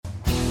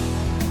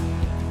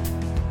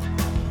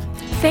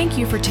Thank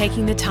you for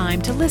taking the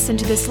time to listen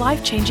to this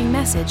life-changing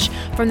message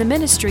from the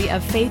ministry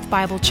of Faith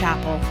Bible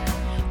Chapel.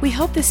 We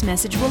hope this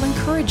message will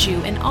encourage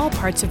you in all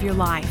parts of your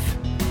life.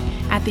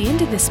 At the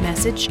end of this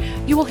message,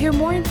 you will hear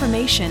more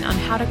information on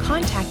how to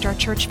contact our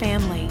church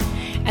family,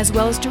 as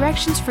well as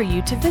directions for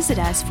you to visit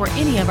us for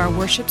any of our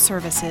worship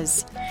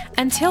services.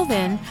 Until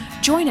then,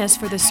 join us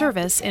for the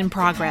service in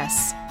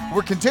progress.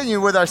 We're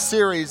continuing with our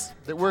series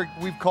that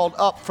we've called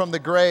Up from the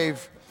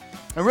Grave.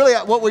 And really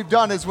what we've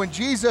done is when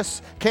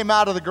Jesus came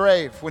out of the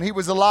grave, when he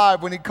was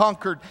alive, when he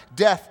conquered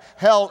death,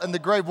 hell, and the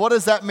grave, what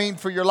does that mean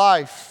for your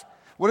life?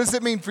 What does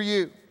it mean for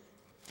you?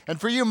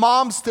 And for you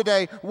moms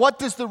today, what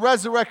does the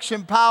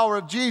resurrection power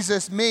of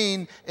Jesus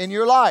mean in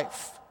your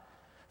life?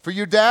 For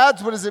you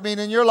dads, what does it mean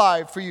in your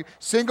life? For you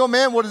single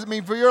men, what does it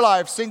mean for your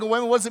life? Single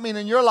women, what does it mean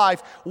in your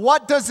life?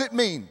 What does it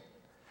mean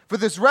for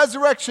this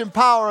resurrection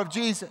power of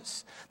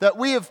Jesus that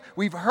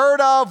we've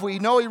heard of? We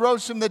know he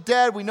rose from the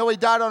dead. We know he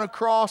died on a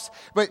cross.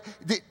 But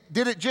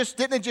didn't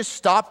it just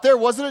stop there?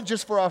 Wasn't it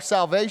just for our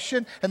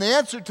salvation? And the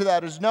answer to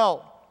that is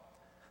no.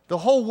 The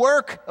whole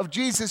work of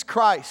Jesus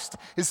Christ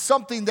is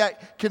something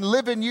that can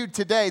live in you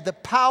today, the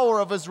power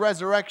of his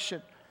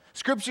resurrection.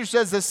 Scripture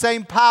says the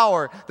same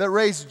power that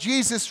raised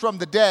Jesus from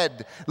the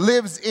dead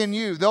lives in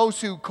you. Those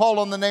who call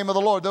on the name of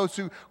the Lord, those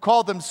who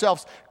call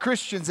themselves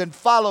Christians and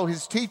follow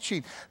his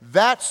teaching,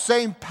 that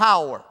same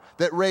power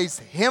that raised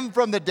him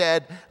from the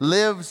dead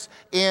lives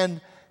in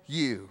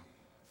you.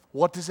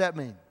 What does that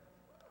mean?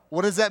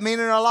 What does that mean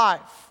in our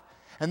life?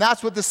 And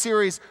that's what the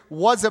series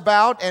was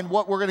about and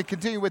what we're going to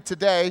continue with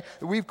today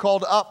that we've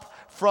called Up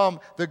from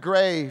the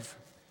Grave.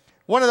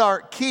 One of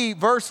our key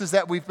verses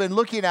that we've been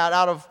looking at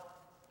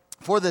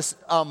for this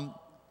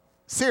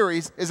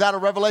series is out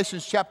of Revelation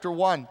chapter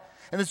 1.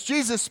 And it's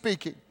Jesus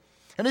speaking.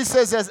 And he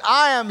says, as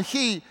I am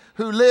he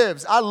who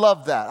lives. I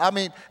love that. I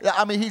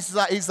mean, he's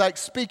like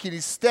speaking.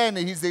 He's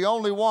standing. He's the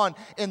only one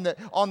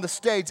on the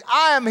stage.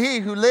 I am he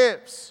who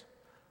lives.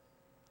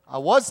 I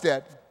was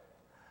dead,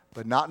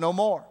 but not no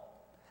more.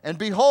 And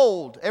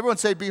behold, everyone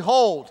say,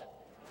 behold.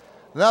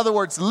 In other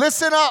words,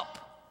 listen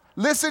up.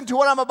 Listen to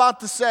what I'm about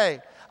to say.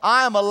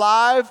 I am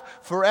alive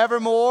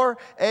forevermore.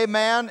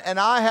 Amen. And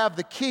I have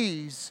the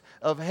keys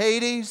of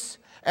Hades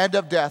and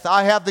of death.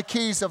 I have the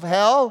keys of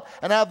hell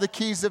and I have the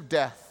keys of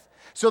death.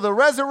 So the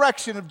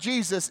resurrection of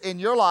Jesus in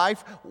your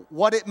life,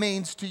 what it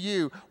means to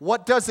you.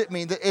 What does it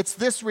mean? It's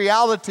this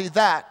reality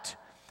that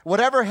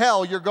whatever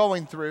hell you're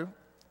going through,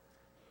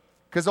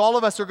 because all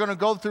of us are going to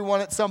go through one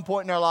at some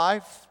point in our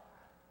life.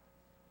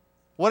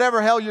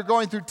 Whatever hell you're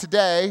going through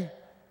today,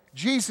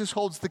 Jesus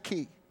holds the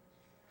key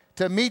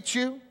to meet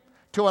you,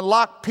 to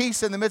unlock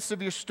peace in the midst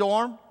of your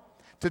storm,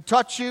 to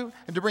touch you,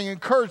 and to bring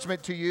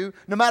encouragement to you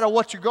no matter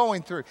what you're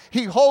going through.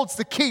 He holds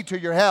the key to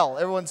your hell.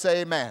 Everyone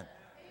say amen.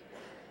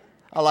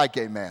 I like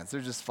amens. They're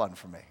just fun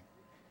for me.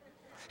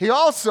 He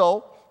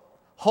also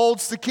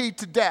holds the key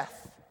to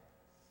death.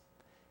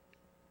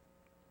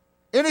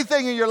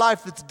 Anything in your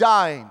life that's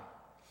dying,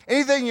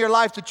 anything in your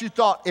life that you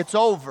thought it's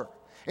over,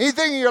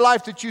 anything in your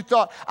life that you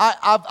thought,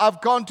 I've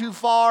gone too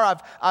far,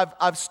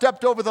 I've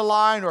stepped over the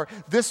line, or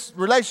this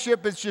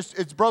relationship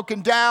it's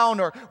broken down,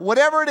 or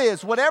whatever it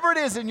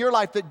is in your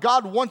life that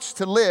God wants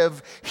to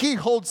live, he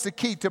holds the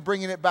key to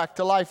bringing it back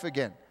to life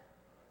again.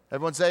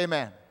 Everyone say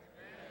amen. Amen.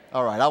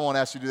 All right, I won't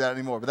ask you to do that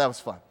anymore, but that was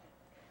fun.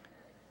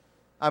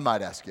 I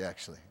might ask you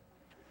actually.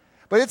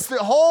 But it's the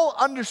whole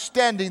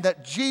understanding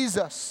that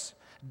Jesus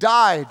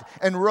died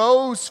and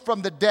rose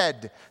from the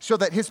dead so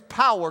that his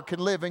power can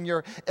live in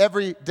your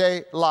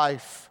everyday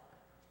life.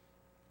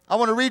 I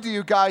want to read to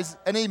you guys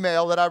an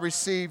email that I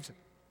received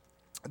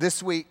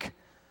this week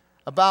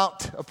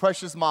about a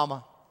precious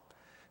mama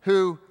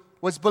who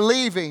was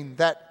believing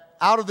that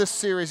out of this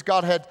series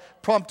God had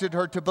prompted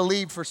her to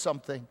believe for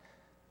something.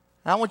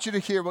 And I want you to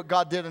hear what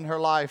God did in her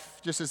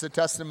life just as a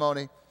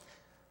testimony.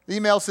 The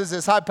email says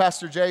this: Hi,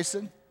 Pastor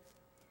Jason.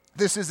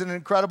 This is an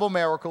incredible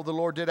miracle the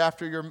Lord did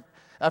after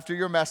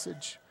your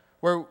message,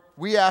 where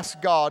we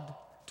asked God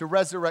to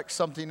resurrect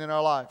something in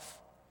our life.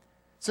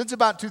 Since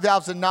about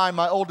 2009,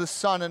 my oldest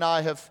son and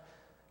I have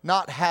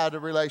not had a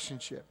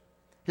relationship.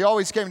 He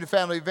always came to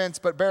family events,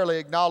 but barely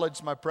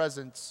acknowledged my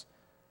presence.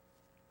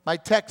 My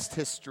text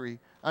history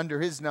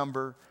under his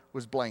number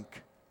was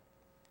blank.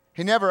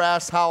 He never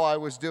asked how I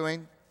was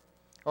doing,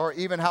 or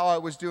even how I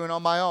was doing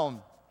on my own,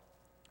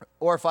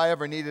 or if I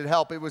ever needed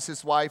help. It was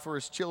his wife or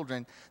his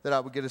children that I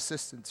would get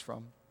assistance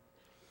from.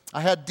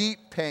 I had deep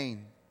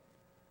pain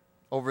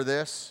over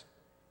this,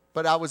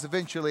 but I was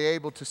eventually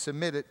able to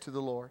submit it to the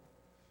Lord.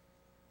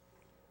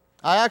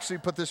 I actually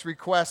put this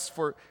request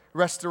for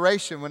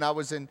restoration when I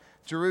was in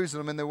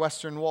Jerusalem in the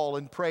Western Wall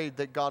and prayed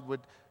that God would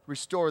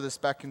restore this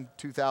back in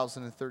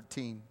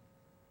 2013.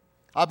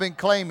 I've been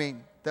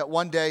claiming that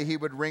one day he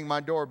would ring my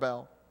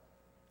doorbell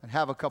and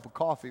have a cup of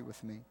coffee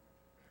with me.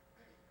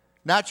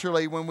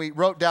 Naturally, when we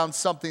wrote down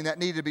something that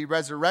needed to be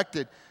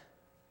resurrected,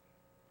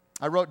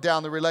 I wrote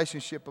down the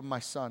relationship of my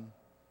son.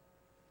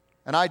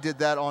 And I did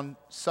that on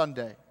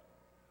Sunday.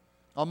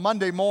 On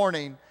Monday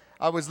morning,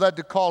 I was led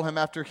to call him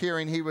after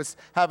hearing he was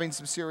having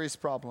some serious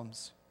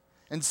problems.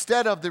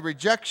 Instead of the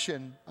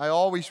rejection I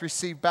always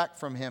received back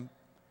from him,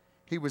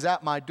 he was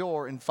at my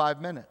door in 5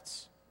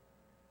 minutes.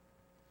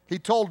 He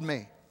told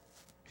me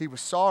he was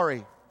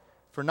sorry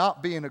for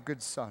not being a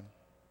good son.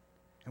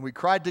 And we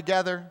cried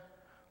together,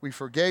 we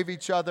forgave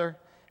each other,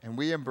 and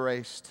we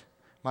embraced.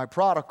 My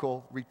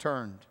prodigal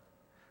returned.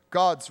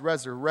 God's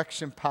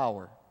resurrection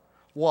power.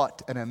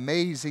 What an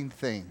amazing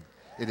thing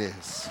it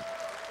is.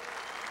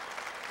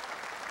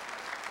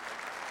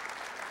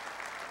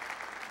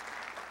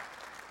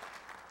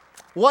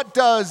 What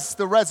does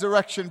the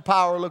resurrection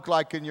power look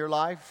like in your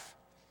life?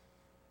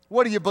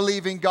 What do you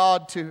believe in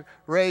God to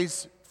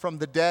raise from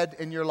the dead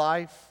in your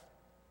life?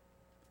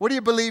 What do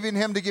you believe in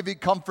Him to give you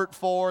comfort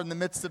for in the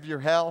midst of your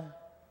hell?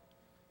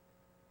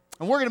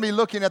 And we're going to be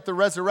looking at the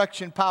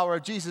resurrection power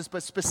of Jesus,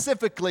 but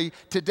specifically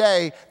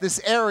today,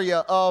 this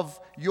area of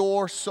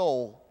your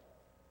soul.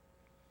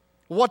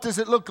 What does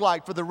it look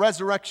like for the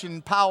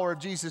resurrection power of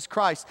Jesus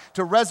Christ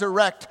to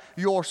resurrect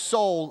your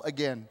soul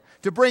again?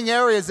 To bring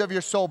areas of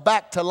your soul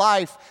back to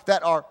life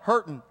that are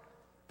hurting,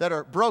 that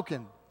are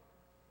broken.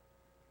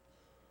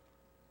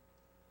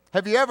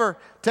 Have you ever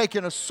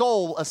taken a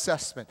soul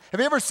assessment? Have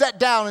you ever sat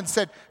down and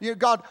said,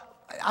 God,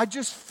 I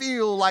just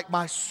feel like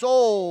my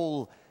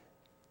soul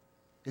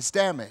is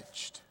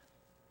damaged?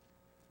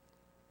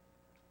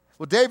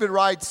 Well, David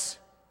writes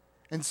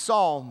in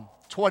Psalm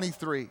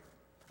 23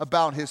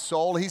 about his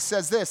soul. He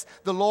says this,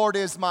 the Lord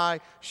is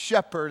my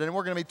shepherd. And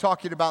we're going to be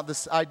talking about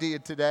this idea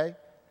today.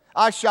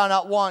 I shall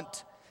not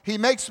want. He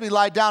makes me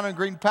lie down in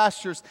green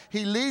pastures.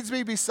 He leads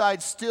me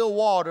beside still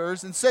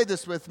waters. And say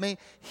this with me,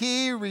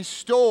 He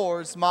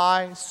restores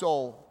my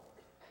soul.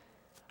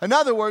 In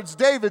other words,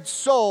 David's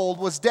soul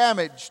was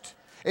damaged.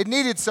 It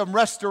needed some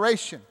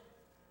restoration.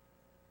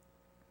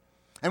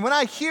 And when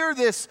I hear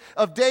this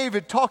of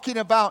David talking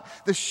about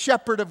the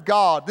shepherd of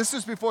God, this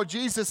is before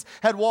Jesus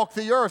had walked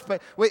the earth,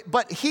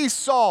 but he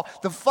saw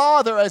the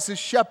Father as his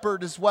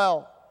shepherd as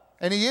well.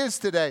 And He is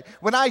today.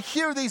 When I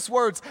hear these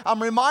words,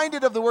 I'm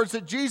reminded of the words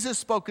that Jesus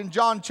spoke in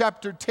John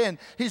chapter 10.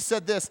 He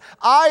said this,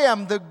 I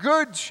am the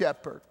good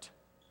shepherd.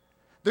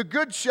 The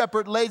good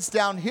shepherd lays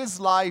down his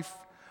life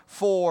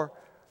for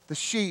the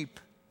sheep.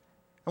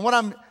 And what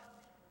I'm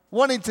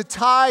wanting to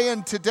tie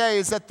in today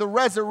is that the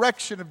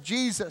resurrection of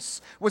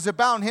Jesus was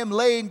about Him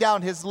laying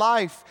down His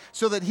life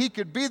so that He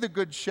could be the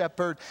good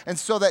shepherd and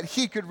so that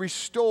He could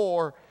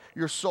restore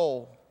your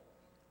soul.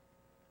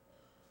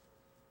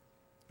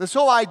 This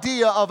whole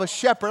idea of a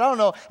shepherd, I don't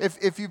know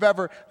if you've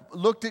ever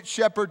looked at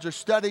shepherds or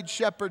studied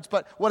shepherds,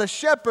 but what a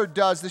shepherd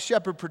does, the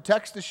shepherd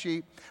protects the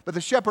sheep, but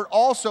the shepherd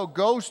also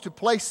goes to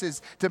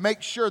places to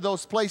make sure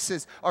those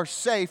places are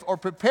safe or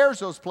prepares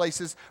those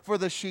places for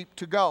the sheep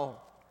to go.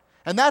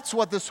 And that's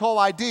what this whole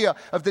idea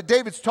of that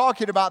David's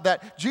talking about,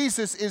 that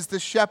Jesus is the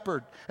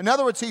shepherd. In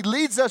other words, He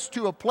leads us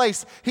to a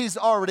place He's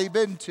already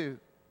been to.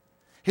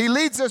 He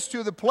leads us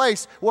to the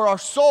place where our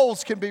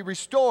souls can be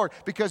restored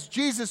because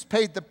Jesus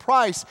paid the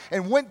price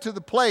and went to the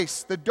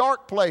place, the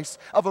dark place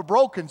of a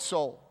broken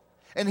soul.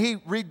 And He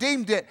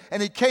redeemed it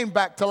and He came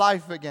back to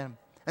life again.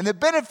 And the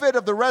benefit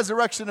of the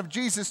resurrection of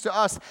Jesus to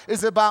us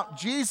is about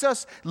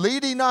Jesus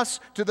leading us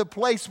to the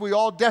place we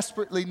all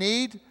desperately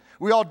need,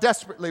 we all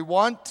desperately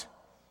want.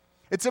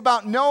 It's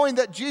about knowing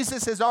that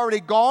Jesus has already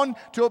gone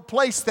to a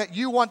place that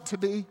you want to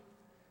be.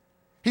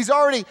 He's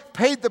already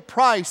paid the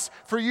price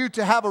for you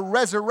to have a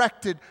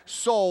resurrected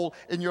soul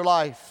in your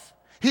life.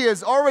 He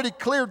has already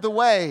cleared the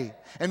way,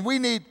 and we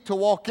need to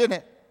walk in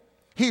it.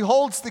 He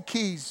holds the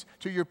keys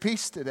to your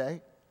peace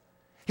today.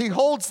 He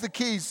holds the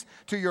keys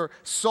to your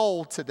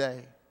soul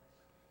today.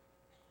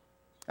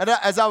 And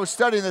as I was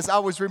studying this, I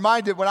was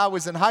reminded when I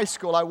was in high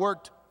school, I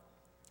worked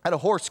at a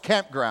horse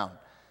campground.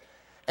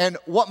 And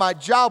what my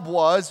job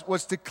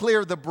was to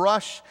clear the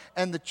brush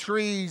and the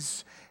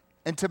trees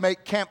and to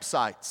make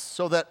campsites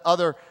so that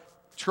other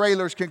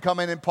trailers can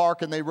come in and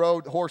park, and they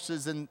rode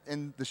horses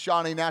in the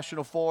Shawnee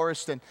National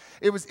Forest. And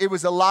it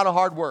was a lot of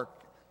hard work.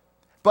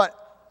 But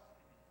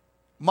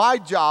my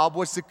job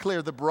was to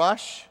clear the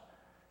brush,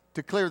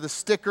 to clear the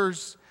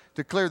stickers,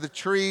 to clear the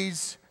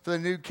trees for the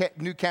new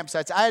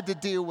campsites. I had to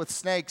deal with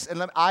snakes,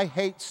 and I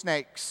hate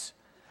snakes.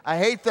 I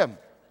hate them.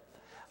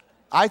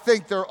 I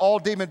think they're all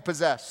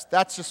demon-possessed.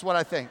 That's just what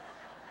I think.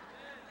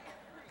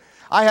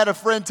 I had a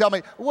friend tell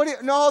me,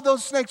 no,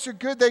 those snakes are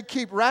good. They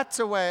keep rats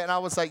away. And I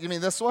was like, you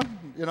mean this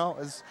one?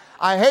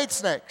 I hate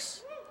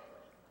snakes.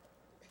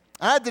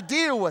 I had to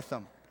deal with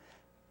them.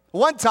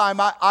 One time,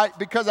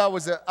 because I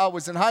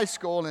was in high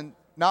school and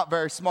not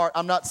very smart.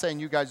 I'm not saying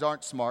you guys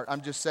aren't smart.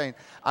 I'm just saying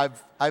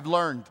I've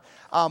learned.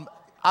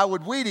 I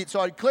would weed eat, so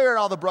I'd clear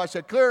out all the brush,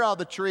 I'd clear out all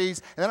the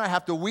trees, and then I'd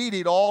have to weed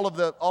eat all of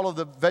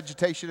the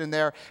vegetation in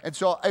there. And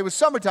so it was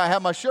summertime. I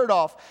had my shirt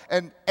off,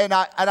 and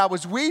I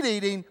was weed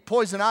eating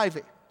poison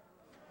ivy.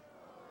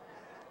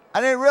 I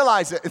didn't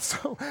realize it. And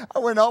so I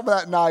went home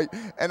that night,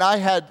 and I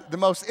had the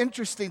most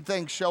interesting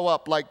things show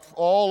up, like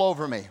all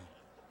over me.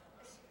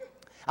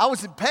 I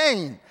was in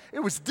pain.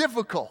 It was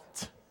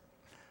difficult.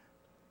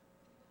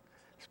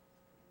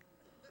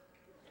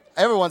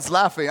 Everyone's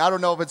laughing. I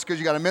don't know if it's because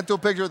you got a mental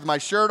picture with my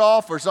shirt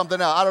off or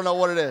something else. I don't know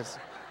what it is.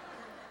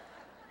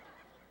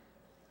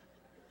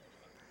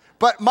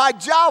 But my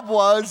job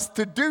was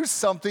to do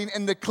something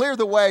and to clear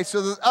the way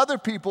so that other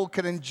people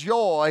could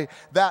enjoy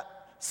that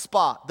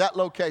spot, that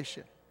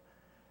location.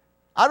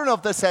 I don't know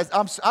if this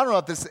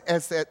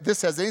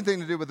has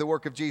anything to do with the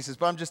work of Jesus,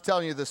 but I'm just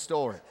telling you the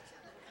story.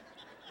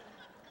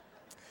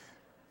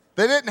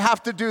 They didn't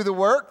have to do the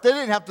work. They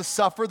didn't have to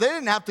suffer. They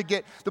didn't have to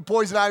get the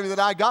poison ivy that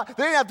I got.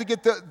 They didn't have to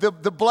get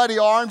the bloody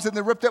arms and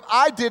the ripped up.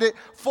 I did it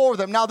for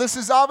them. Now, this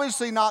is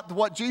obviously not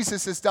what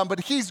Jesus has done, but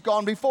he's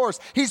gone before us.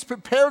 He's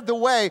prepared the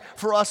way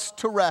for us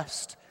to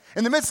rest.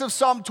 In the midst of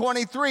Psalm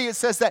 23, it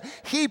says that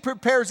he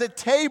prepares a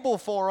table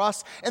for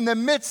us in the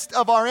midst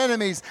of our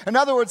enemies. In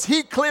other words,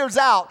 he clears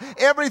out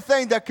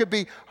everything that could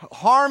be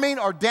harming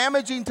or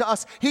damaging to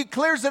us. He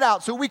clears it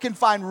out so we can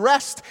find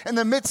rest in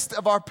the midst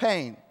of our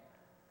pain.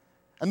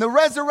 And the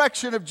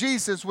resurrection of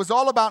Jesus was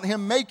all about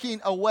him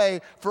making a way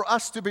for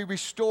us to be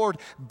restored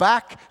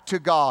back to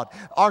God,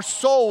 our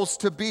souls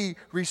to be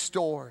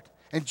restored.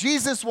 And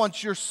Jesus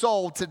wants your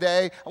soul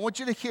today, I want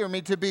you to hear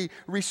me, to be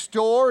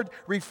restored,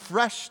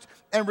 refreshed,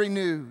 and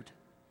renewed.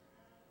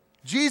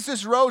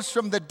 Jesus rose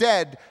from the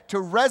dead to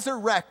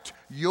resurrect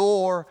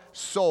your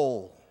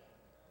soul.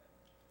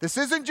 This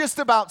isn't just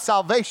about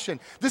salvation.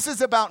 This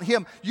is about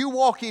him, you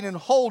walking in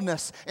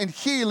wholeness and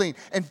healing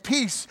and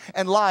peace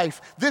and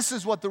life. This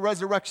is what the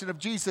resurrection of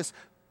Jesus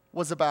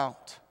was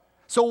about.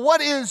 So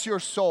what is your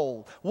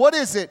soul? What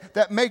is it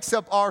that makes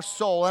up our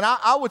soul? And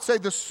I would say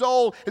the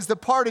soul is the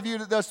part of you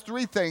that does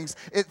three things.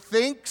 It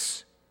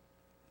thinks,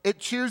 it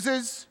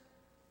chooses,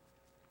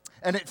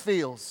 and it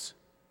feels.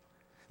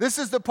 This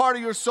is the part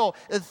of your soul.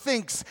 It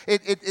thinks,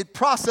 it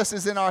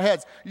processes in our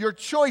heads. Your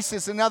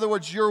choices, in other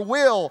words, your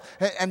will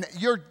and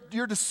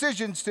your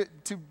decisions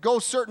to go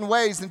certain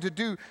ways and to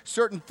do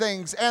certain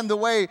things, and the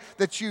way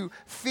that you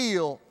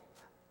feel.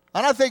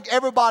 And I think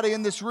everybody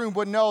in this room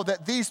would know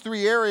that these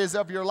three areas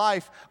of your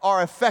life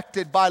are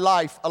affected by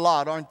life a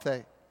lot, aren't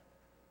they?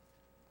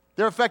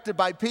 They're affected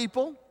by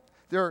people.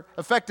 They're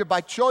affected by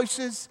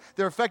choices.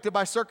 They're affected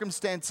by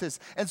circumstances.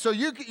 And so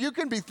you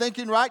can be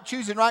thinking right,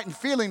 choosing right, and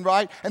feeling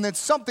right, and then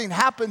something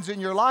happens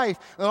in your life,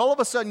 and all of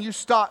a sudden you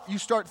start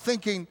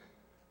thinking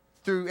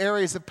through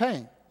areas of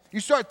pain. You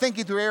start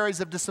thinking through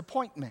areas of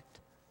disappointment.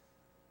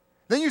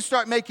 Then you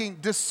start making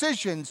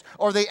decisions,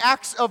 or the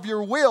acts of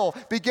your will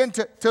begin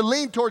to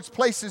lean towards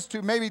places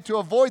to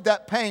avoid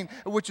that pain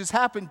which has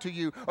happened to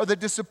you, or the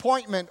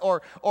disappointment,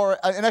 or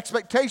an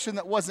expectation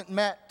that wasn't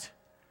met.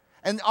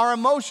 And our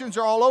emotions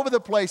are all over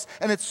the place,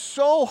 and it's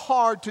so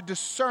hard to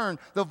discern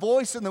the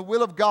voice and the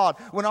will of God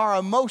when our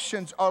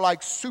emotions are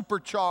like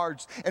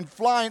supercharged and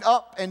flying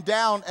up and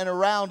down and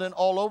around and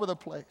all over the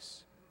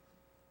place.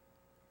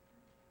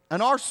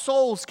 And our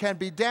souls can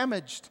be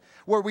damaged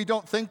where we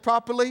don't think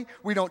properly,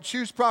 we don't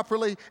choose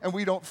properly, and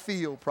we don't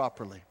feel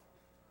properly.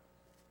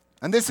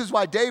 And this is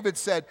why David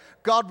said,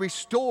 God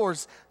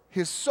restores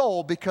his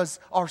soul because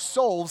our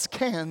souls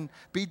can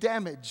be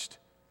damaged.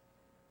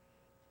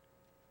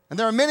 And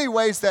there are many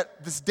ways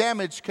that this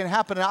damage can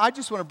happen. And I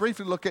just want to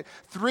briefly look at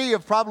three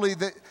of probably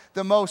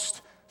the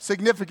most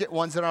significant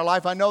ones in our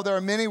life. I know there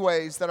are many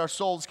ways that our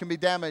souls can be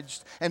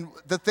damaged, and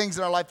the things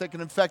in our life that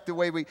can affect the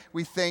way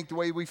we think, the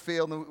way we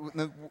feel,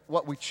 and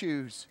what we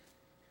choose.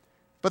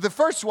 But the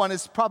first one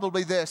is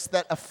probably this,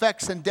 that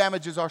affects and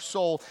damages our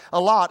soul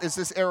a lot, is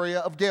this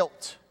area of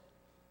guilt.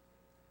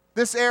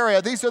 This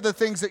area, these are the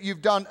things that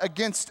you've done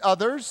against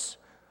others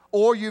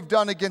or you've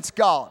done against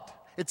God.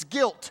 It's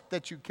guilt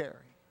that you carry.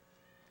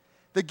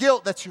 The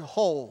guilt that you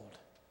hold.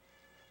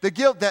 The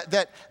guilt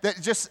that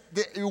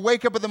you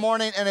wake up in the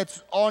morning and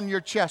it's on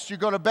your chest. You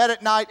go to bed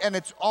at night and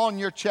it's on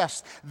your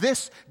chest.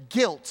 This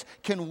guilt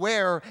can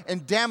wear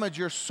and damage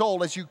your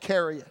soul as you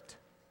carry it.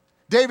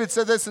 David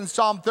said this in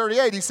Psalm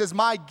 38. He says,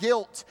 my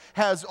guilt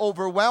has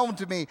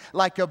overwhelmed me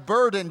like a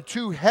burden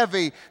too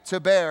heavy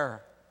to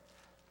bear.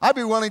 I'd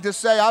be willing to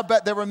say, I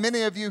bet there were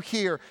many of you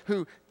here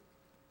who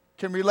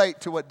can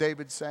relate to what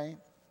David's saying.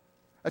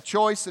 A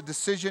choice, a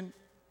decision,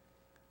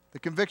 the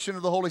conviction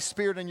of the Holy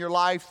Spirit in your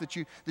life that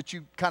you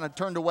kind of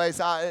turned away.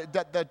 So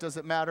that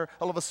doesn't matter.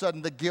 All of a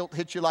sudden, the guilt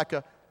hits you like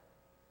a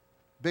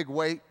big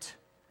weight.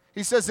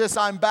 He says this,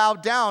 I'm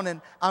bowed down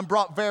and I'm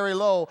brought very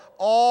low.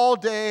 All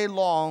day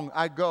long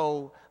I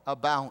go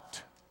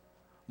about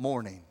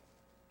mourning.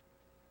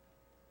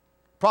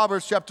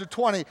 Proverbs chapter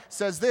 20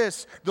 says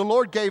this, the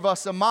Lord gave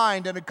us a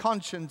mind and a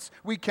conscience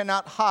we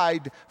cannot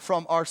hide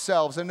from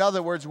ourselves. In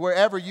other words,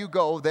 wherever you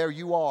go, there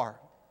you are.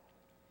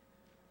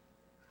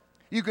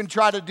 You can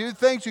try to do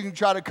things. You can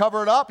try to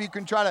cover it up. You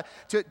can try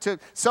to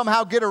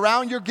somehow get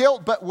around your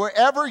guilt. But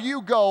wherever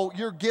you go,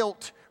 your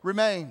guilt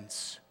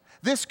remains.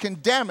 This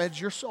can damage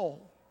your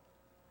soul.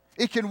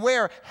 It can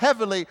wear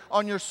heavily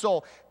on your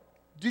soul.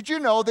 Did you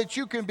know that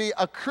you can be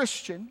a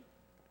Christian,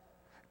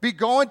 be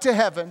going to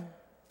heaven,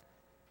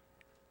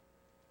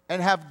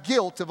 and have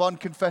guilt of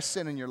unconfessed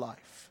sin in your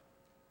life?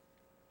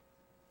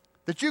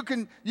 That you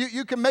can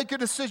make a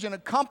decision, a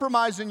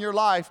compromise in your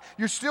life.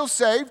 You're still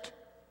saved.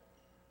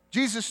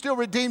 Jesus still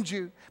redeemed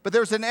you, but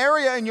there's an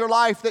area in your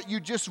life that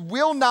you just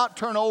will not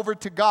turn over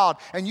to God,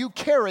 and you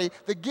carry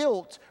the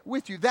guilt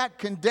with you. That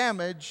can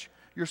damage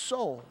your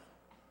soul.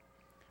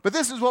 But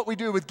this is what we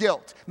do with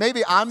guilt.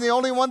 Maybe I'm the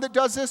only one that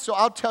does this, so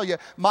I'll tell you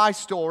my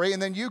story,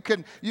 and then you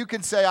can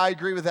say I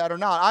agree with that or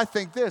not. I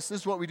think this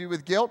is what we do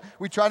with guilt.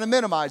 We try to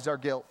minimize our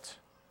guilt.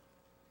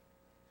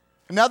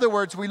 In other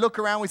words, we look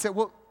around, we say,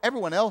 well,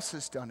 everyone else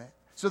has done it,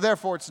 so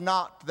therefore it's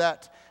not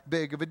that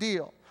big of a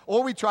deal.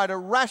 Or we try to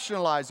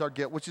rationalize our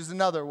guilt, which is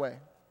another way.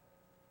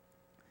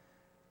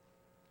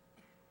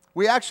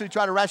 We actually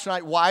try to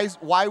rationalize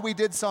why we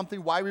did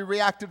something, why we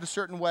reacted a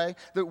certain way,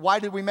 why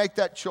did we make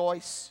that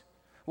choice.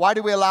 Why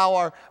do we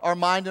allow our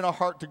mind and our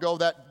heart to go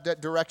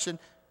that direction?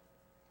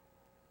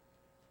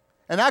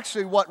 And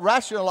actually what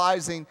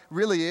rationalizing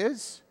really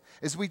is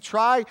we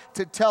try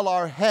to tell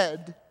our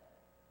head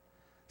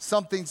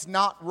something's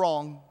not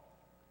wrong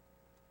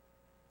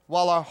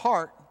while our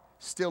heart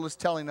still is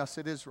telling us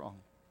it is wrong.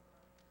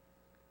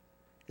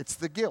 It's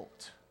the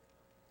guilt.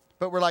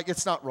 But we're like,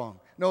 it's not wrong.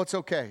 No, it's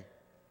okay.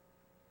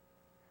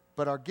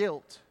 But our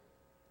guilt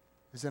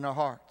is in our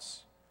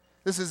hearts.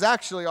 This is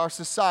actually our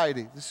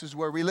society. This is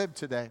where we live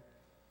today.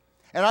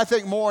 And I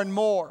think more and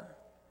more,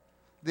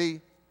 the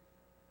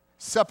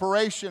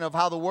separation of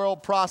how the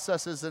world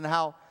processes and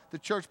how the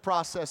church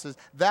processes,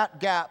 that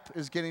gap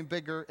is getting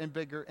bigger and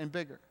bigger and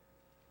bigger.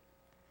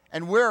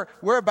 And we're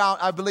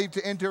about, I believe,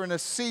 to enter in a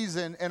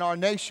season in our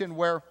nation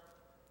where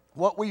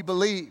what we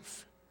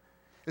believe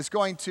is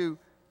going to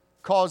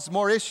cause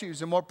more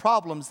issues and more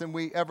problems than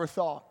we ever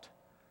thought.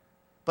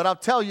 But I'll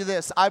tell you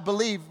this, I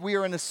believe we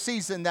are in a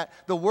season that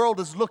the world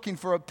is looking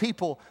for a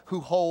people who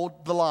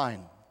hold the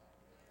line.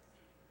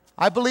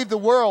 I believe the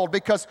world,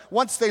 because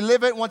once they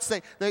live it, once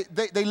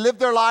they live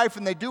their life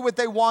and they do what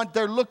they want,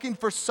 they're looking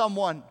for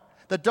someone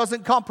that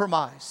doesn't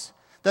compromise,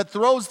 that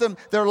throws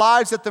their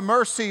lives at the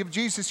mercy of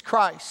Jesus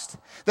Christ.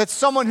 That's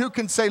someone who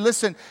can say,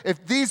 listen,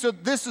 if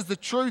this is the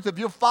truth, if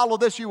you'll follow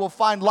this, you will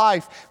find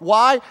life.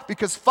 Why?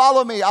 Because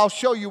follow me, I'll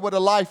show you what a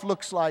life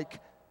looks like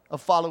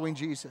of following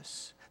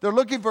Jesus. They're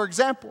looking for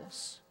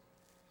examples.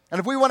 And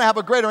if we want to have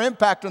a greater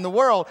impact on the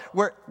world,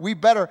 we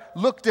better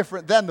look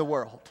different than the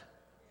world.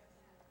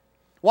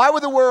 Why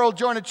would the world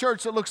join a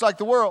church that looks like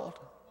the world?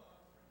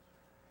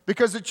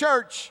 Because the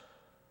church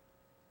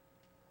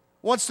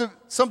wants to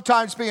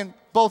sometimes be in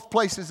both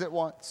places at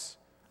once.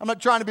 I'm not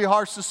trying to be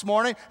harsh this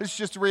morning. It's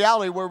just a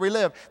reality where we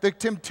live. The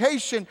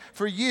temptation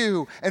for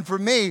you and for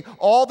me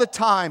all the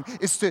time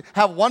is to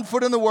have one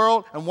foot in the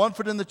world and one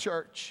foot in the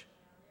church.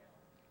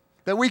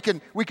 That we can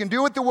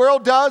do what the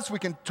world does, we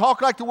can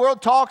talk like the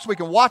world talks, we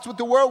can watch what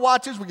the world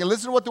watches, we can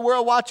listen to what the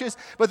world watches,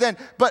 but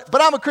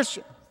I'm a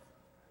Christian.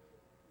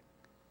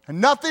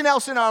 And nothing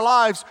else in our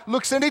lives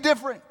looks any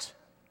different.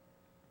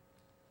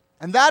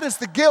 And that is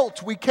the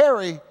guilt we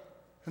carry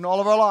in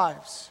all of our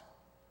lives.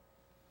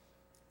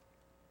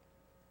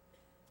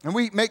 And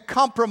we make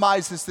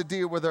compromises to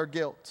deal with our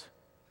guilt.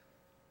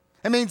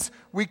 It means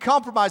we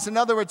compromise. In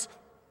other words,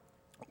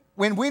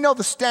 when we know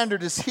the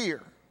standard is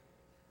here,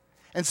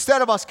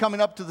 instead of us coming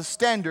up to the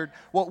standard,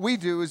 what we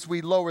do is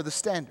we lower the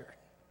standard.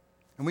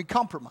 And we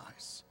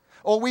compromise.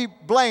 Or we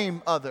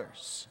blame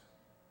others.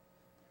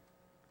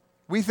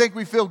 We think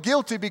we feel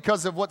guilty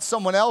because of what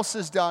someone else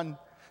has done.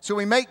 So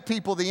we make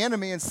people the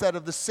enemy instead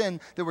of the sin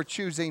that we're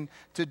choosing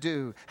to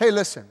do. Hey,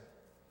 listen,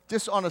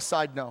 just on a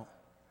side note,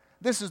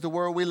 this is the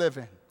world we live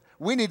in.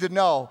 We need to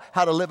know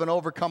how to live an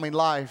overcoming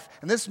life.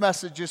 And this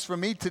message is for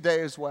me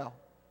today as well.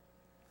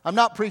 I'm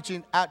not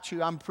preaching at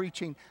you, I'm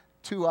preaching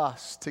to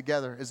us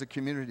together as a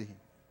community.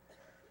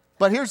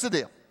 But here's the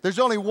deal. There's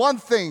only one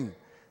thing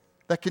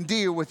that can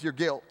deal with your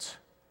guilt.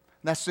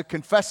 And that's to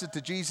confess it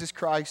to Jesus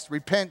Christ,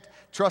 repent,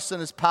 trust in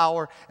His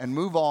power, and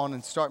move on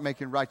and start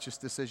making righteous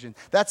decisions.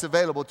 That's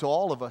available to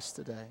all of us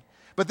today.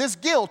 But this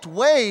guilt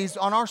weighs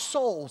on our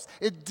souls.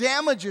 It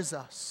damages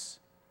us.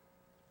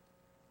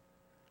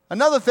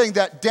 Another thing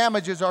that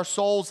damages our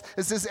souls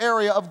is this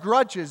area of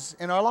grudges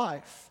in our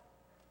life.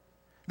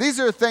 These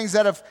are things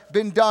that have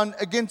been done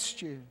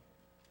against you.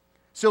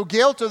 So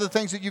guilt are the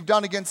things that you've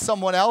done against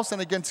someone else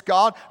and against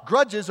God.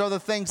 Grudges are the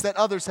things that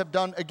others have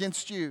done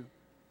against you.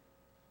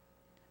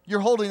 You're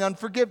holding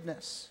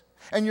unforgiveness.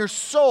 And your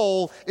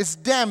soul is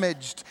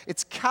damaged.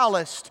 It's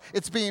calloused.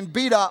 It's being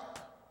beat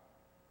up.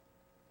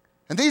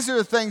 And these are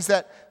the things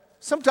that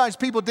sometimes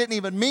people didn't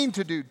even mean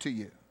to do to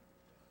you.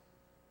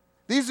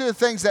 These are the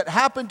things that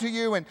happened to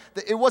you, and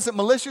it wasn't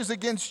malicious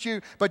against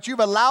you, but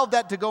you've allowed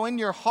that to go in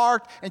your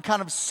heart and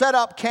kind of set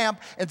up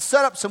camp and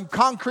set up some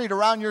concrete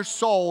around your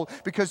soul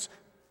because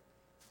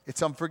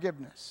it's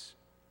unforgiveness.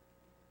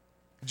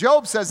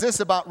 Job says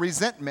this about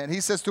resentment. He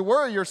says, to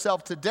worry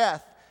yourself to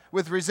death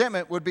with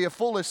resentment would be a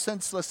foolish,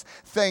 senseless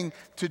thing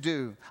to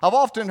do. I've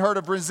often heard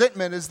of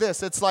resentment as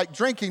this. It's like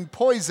drinking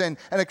poison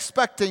and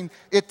expecting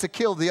it to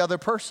kill the other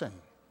person.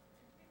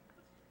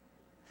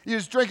 You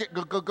just drink it,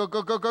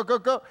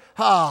 go,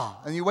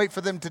 and you wait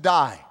for them to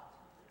die.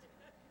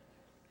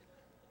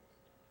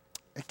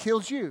 It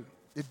kills you.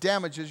 It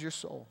damages your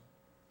soul.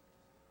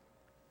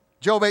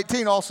 Job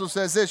 18 also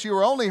says this, you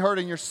are only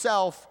hurting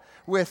yourself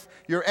with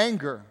your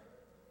anger.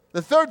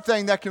 The third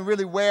thing that can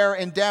really wear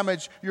and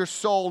damage your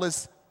soul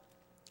is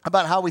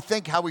about how we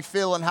think, how we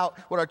feel, and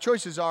what our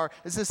choices are,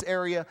 is this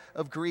area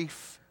of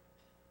grief.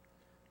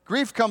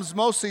 Grief comes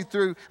mostly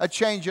through a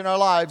change in our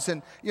lives,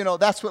 and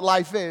that's what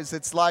life is.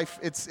 It's life.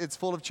 It's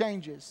full of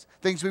changes.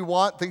 Things we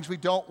want, things we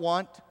don't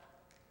want.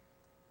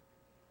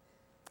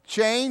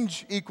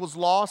 Change equals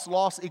loss.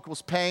 Loss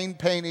equals pain.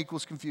 Pain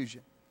equals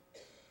confusion.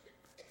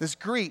 This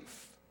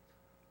grief.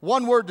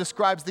 One word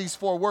describes these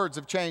four words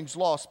of change,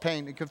 loss,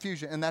 pain, and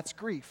confusion, and that's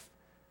grief.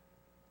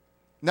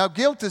 Now,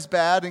 guilt is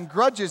bad and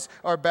grudges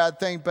are a bad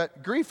thing,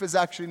 but grief is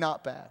actually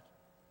not bad.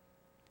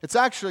 It's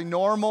actually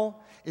normal.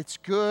 It's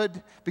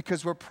good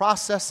because we're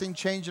processing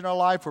change in our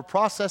life. We're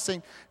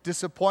processing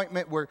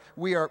disappointment.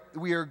 We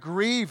are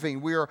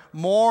grieving. We are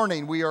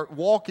mourning. We are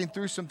walking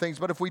through some things.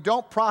 But if we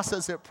don't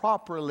process it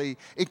properly,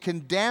 it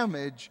can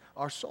damage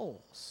our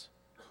souls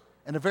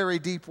in a very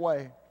deep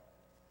way.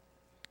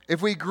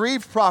 If we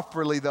grieve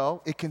properly,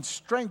 though, it can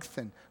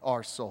strengthen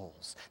our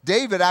souls.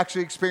 David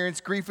actually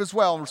experienced grief as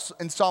well.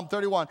 In Psalm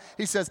 31,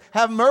 he says,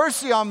 "Have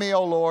mercy on me,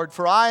 O Lord,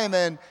 for I am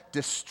in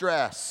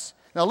distress."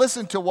 Now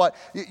listen to what,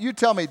 you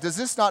tell me, does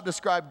this not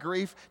describe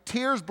grief?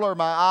 Tears blur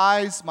my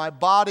eyes, my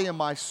body and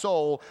my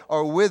soul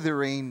are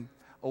withering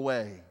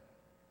away.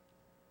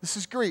 This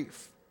is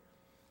grief.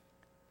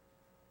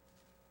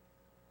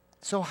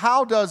 So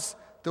how does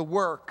the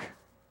work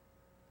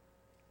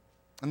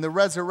and the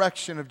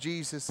resurrection of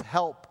Jesus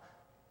help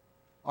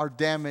our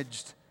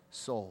damaged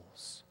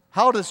souls?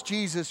 How does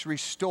Jesus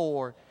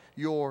restore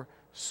your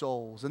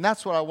souls? And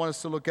that's what I want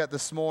us to look at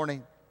this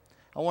morning.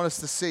 I want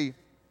us to see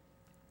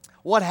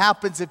what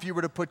happens if you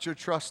were to put your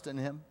trust in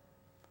Him.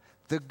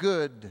 The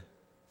good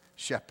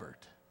shepherd,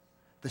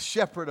 the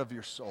shepherd of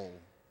your soul.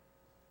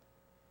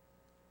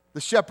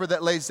 The shepherd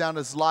that lays down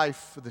his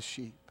life for the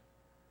sheep.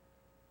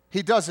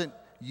 He doesn't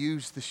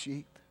use the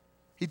sheep.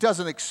 He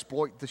doesn't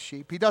exploit the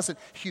sheep. He doesn't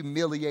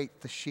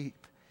humiliate the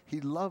sheep. He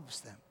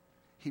loves them.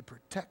 He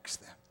protects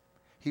them.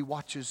 He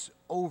watches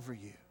over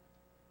you.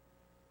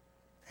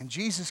 And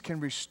Jesus can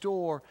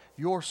restore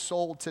your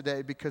soul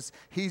today because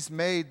He's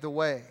made the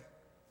way.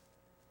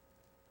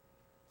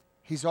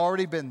 He's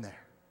already been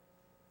there.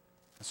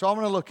 So I'm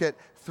going to look at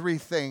three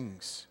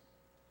things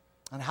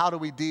on how do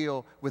we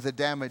deal with a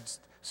damaged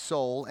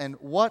soul and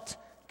what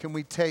can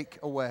we take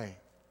away.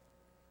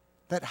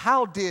 That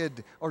how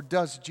did or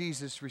does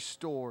Jesus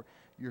restore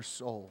your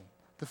soul?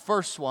 The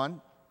first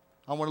one,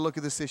 I want to look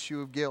at this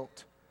issue of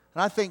guilt.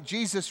 And I think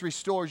Jesus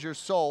restores your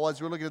soul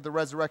as we're looking at the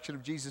resurrection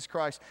of Jesus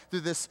Christ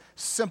through this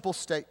simple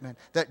statement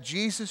that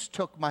Jesus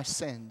took my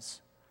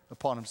sins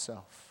upon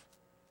Himself.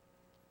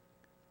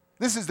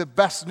 This is the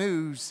best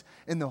news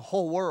in the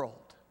whole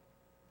world.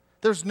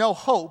 There's no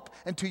hope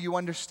until you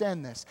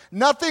understand this.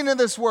 Nothing in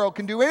this world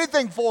can do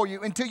anything for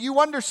you until you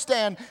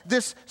understand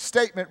this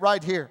statement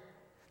right here.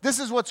 This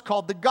is what's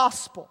called the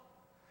gospel.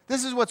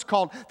 This is what's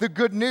called the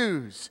good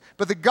news.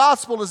 But the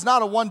gospel is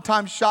not a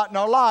one-time shot in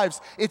our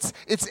lives. It's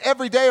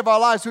every day of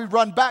our lives we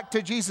run back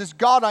to Jesus.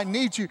 God, I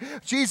need you.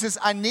 Jesus,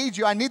 I need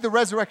you. I need the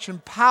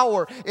resurrection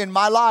power in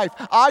my life.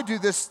 I do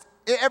this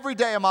every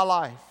day of my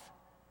life.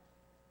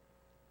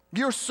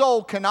 Your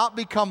soul cannot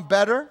become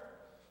better.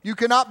 You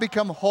cannot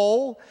become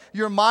whole.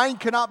 Your mind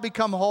cannot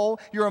become whole.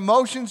 Your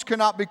emotions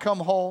cannot become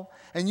whole.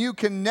 And you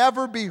can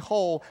never be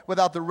whole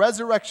without the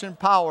resurrection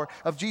power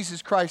of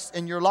Jesus Christ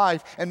in your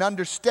life and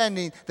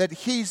understanding that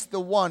He's the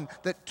one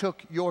that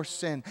took your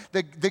sin.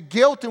 The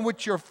guilt in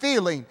which you're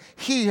feeling,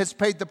 He has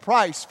paid the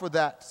price for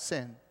that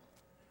sin.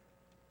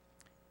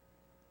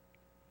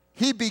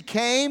 He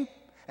became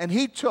and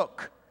He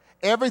took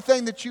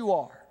everything that you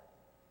are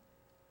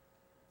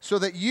so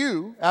that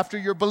you, after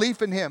your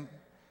belief in Him,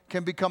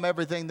 can become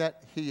everything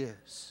that He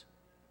is.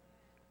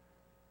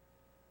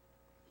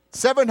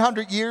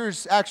 700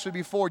 years actually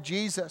before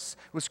Jesus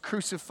was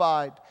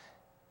crucified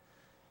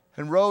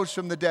and rose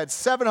from the dead.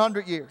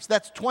 700 years.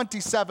 That's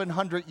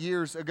 2,700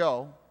 years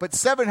ago. But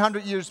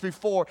 700 years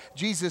before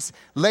Jesus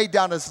laid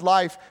down His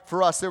life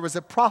for us, there was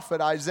a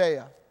prophet,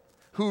 Isaiah,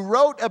 who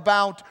wrote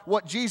about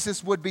what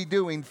Jesus would be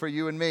doing for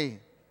you and me.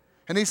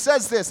 And he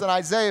says this in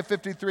Isaiah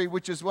 53,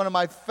 which is one of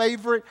my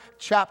favorite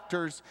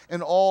chapters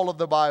in all of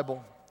the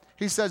Bible.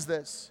 He says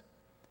this,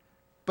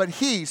 "But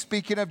He,"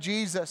 speaking of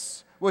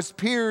Jesus, "was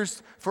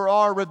pierced for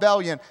our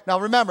rebellion." Now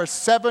remember,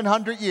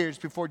 700 years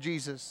before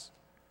Jesus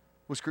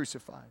was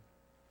crucified.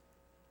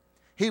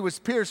 He was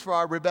pierced for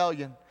our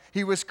rebellion.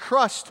 He was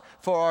crushed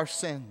for our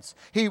sins.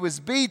 He was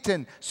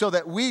beaten so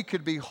that we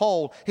could be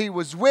whole. He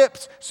was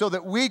whipped so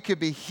that we could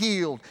be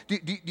healed. Do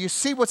you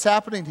see what's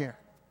happening here?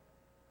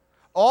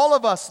 All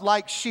of us,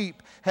 like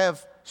sheep,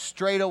 have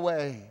strayed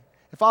away.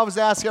 If I was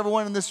to ask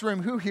everyone in this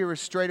room, who here is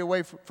strayed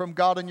away from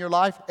God in your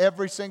life?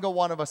 Every single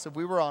one of us, if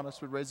we were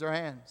honest, would raise their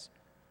hands.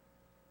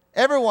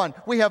 Everyone,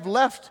 we have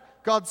left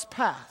God's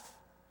path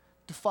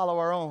to follow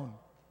our own.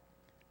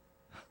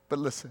 But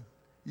listen,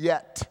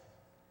 yet,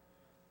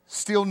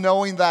 still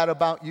knowing that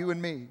about you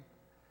and me,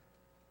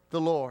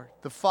 the Lord,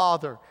 the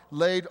Father,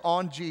 laid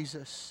on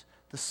Jesus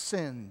the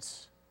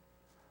sins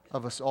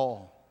of us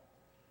all.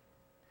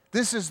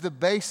 This is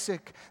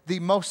the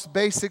most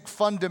basic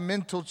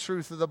fundamental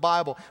truth of the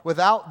Bible.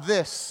 Without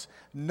this,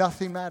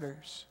 nothing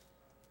matters.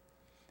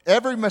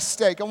 Every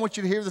mistake, I want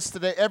you to hear this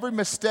today, every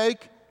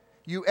mistake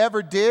you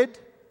ever did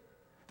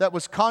that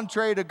was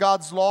contrary to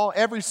God's law,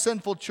 every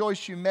sinful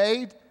choice you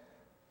made,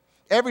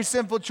 every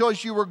sinful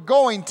choice you were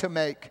going to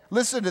make,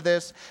 listen to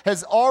this,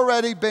 has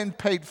already been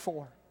paid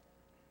for.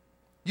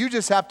 You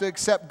just have to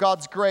accept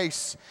God's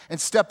grace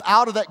and step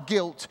out of that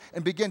guilt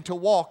and begin to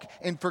walk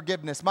in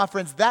forgiveness. My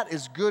friends, that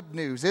is good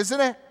news, isn't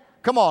it?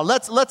 Come on,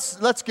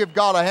 let's give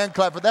God a hand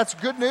clap for that's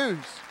good news.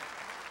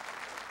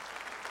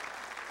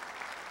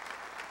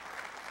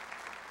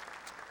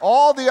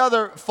 All the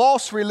other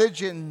false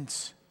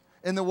religions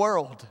in the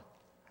world,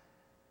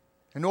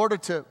 in order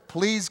to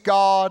please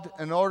God,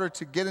 in order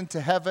to get into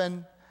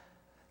heaven,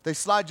 they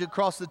slide you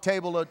across the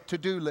table a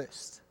to-do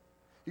list.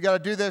 You got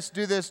to do this,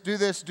 do this, do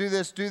this, do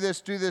this, do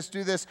this, do this,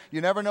 do this.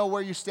 You never know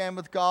where you stand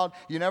with God.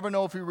 You never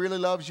know if He really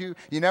loves you.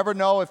 You never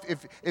know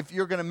if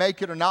you're going to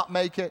make it or not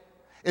make it.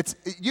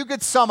 You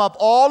could sum up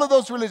all of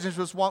those religions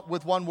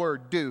with one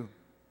word, do.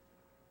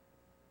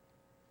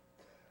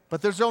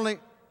 But there's only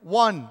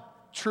one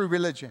true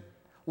religion,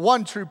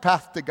 one true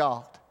path to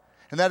God.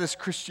 And that is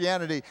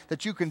Christianity,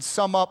 that you can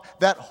sum up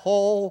that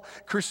whole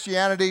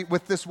Christianity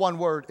with this one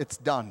word. It's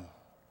done.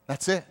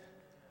 That's it.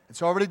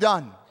 It's already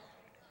done.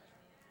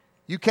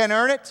 You can't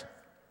earn it.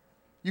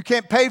 You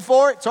can't pay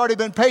for it. It's already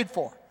been paid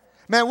for.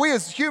 Man, we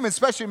as humans,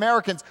 especially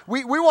Americans,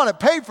 we want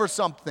to pay for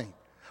something.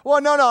 Well,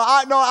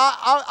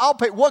 I'll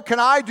pay. What can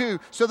I do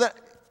so that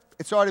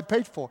it's already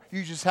paid for?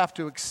 You just have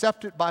to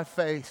accept it by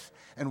faith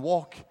and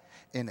walk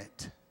in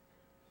it.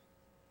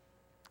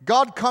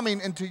 God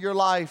coming into your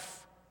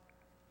life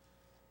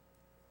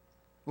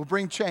will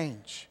bring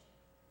change.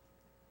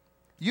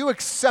 You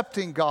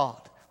accepting God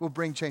will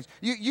bring change.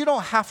 You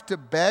don't have to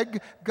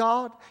beg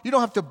God. You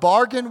don't have to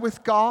bargain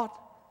with God.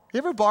 You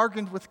ever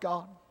bargained with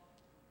God?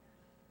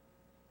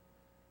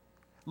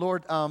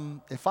 Lord,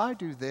 if I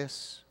do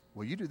this,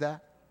 will you do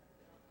that?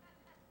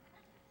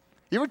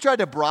 You ever tried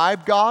to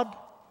bribe God?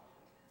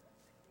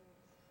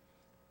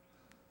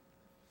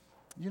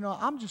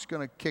 I'm just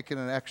going to kick in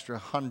an extra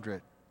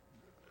 100.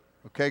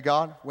 Okay,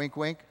 God? Wink,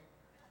 wink.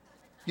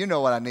 You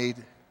know what I need.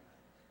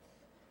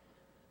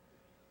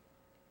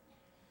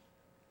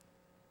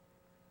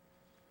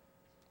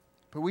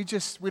 But we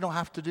don't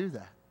have to do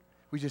that.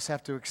 We just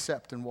have to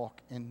accept and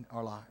walk in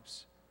our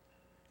lives.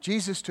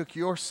 Jesus took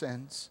your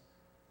sins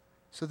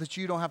so that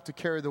you don't have to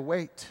carry the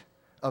weight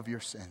of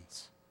your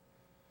sins.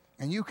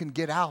 And you can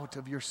get out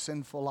of your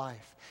sinful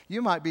life.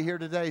 You might be here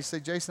today and say,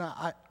 Jason,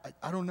 I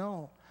don't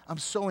know. I'm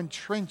so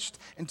entrenched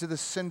into the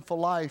sinful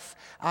life.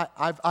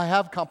 I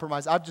have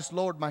compromised. I've just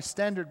lowered my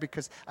standard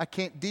because I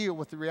can't deal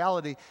with the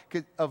reality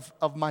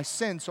of my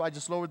sin. So I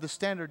just lowered the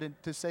standard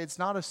to say it's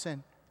not a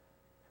sin.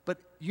 But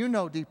you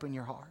know deep in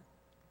your heart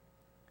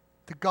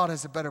that God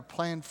has a better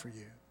plan for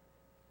you.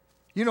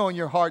 You know in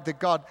your heart that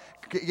God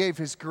gave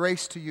His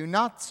grace to you,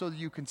 not so that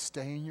you can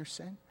stay in your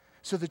sin,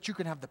 so that you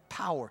can have the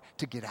power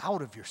to get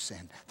out of your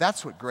sin.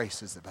 That's what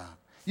grace is about.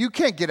 You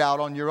can't get out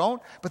on your own,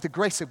 but the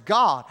grace of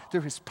God,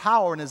 through His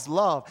power and His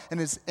love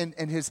and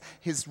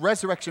His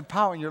resurrection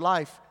power in your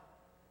life,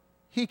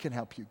 He can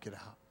help you get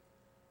out.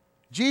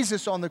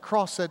 Jesus on the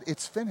cross said,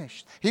 it's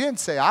finished. He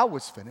didn't say, I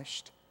was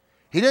finished.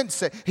 He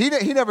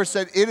never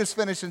said, it is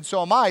finished and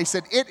so am I. He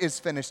said, it is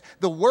finished.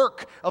 The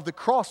work of the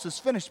cross is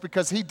finished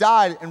because He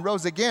died and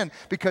rose again,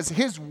 because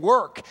His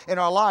work in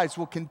our lives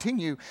will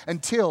continue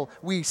until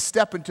we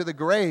step into the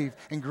grave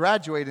and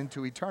graduate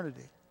into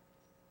eternity.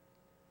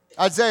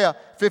 Isaiah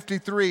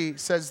 53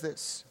 says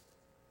this.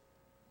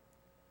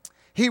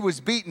 He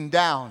was beaten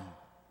down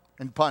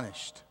and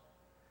punished,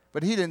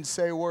 but He didn't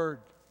say a word.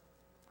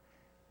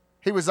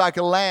 He was like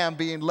a lamb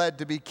being led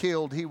to be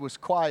killed. He was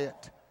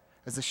quiet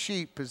as a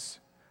sheep is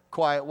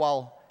quiet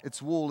while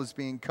its wool is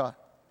being cut.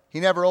 He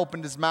never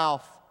opened His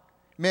mouth.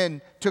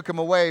 Men took Him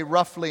away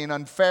roughly and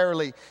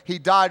unfairly. He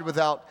died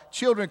without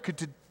children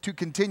to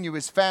continue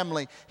His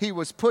family. He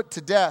was put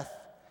to death.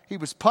 He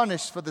was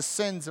punished for the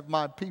sins of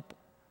my people.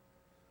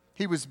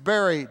 He was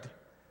buried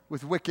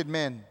with wicked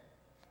men,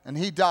 and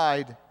He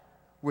died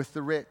with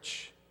the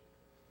rich.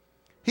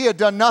 He had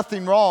done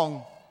nothing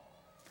wrong.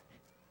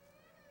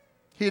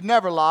 He had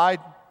never lied,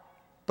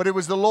 but it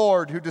was the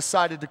Lord who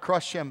decided to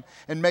crush Him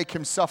and make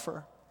Him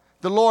suffer.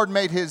 The Lord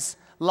made His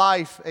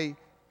life a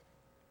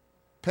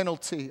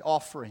penalty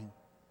offering.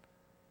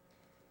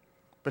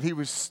 But He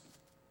will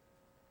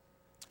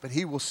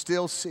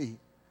still see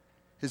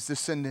His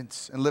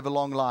descendants and live a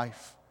long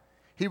life.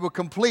 He will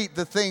complete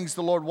the things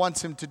the Lord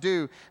wants Him to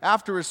do.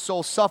 After His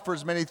soul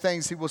suffers many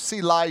things, He will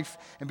see life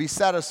and be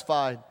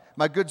satisfied.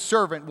 My good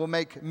servant will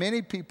make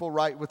many people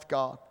right with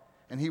God,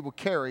 and He will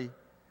carry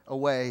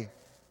away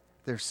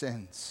their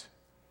sins.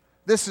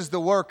 This is the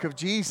work of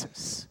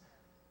Jesus.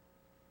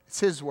 It's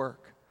His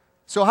work.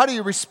 So how do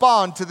you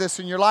respond to this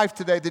in your life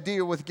today to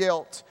deal with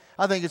guilt?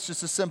 I think it's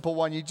just a simple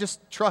one. You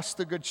just trust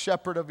the good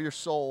shepherd of your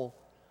soul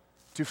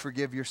to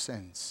forgive your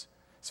sins.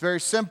 It's very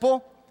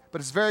simple,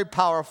 but it's very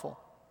powerful.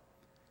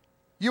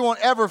 You won't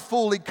ever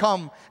fully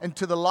come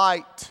into the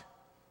light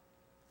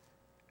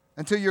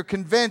until you're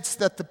convinced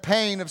that the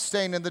pain of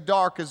staying in the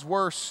dark is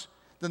worse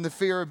than the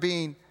fear of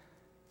being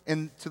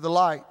into the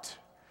light.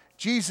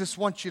 Jesus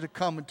wants you to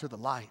come into the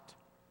light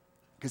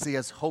because he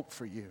has hope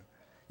for you.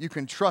 You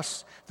can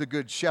trust the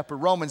good shepherd.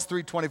 Romans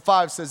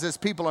 3:25 says this,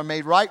 people are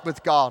made right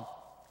with God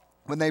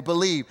when they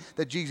believe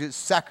that Jesus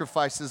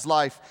sacrificed his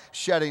life,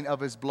 shedding of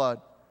his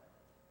blood.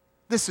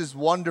 This is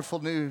wonderful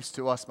news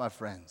to us, my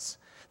friends,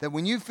 that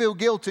when you feel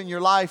guilt in your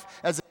life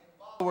as a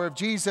follower of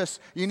Jesus,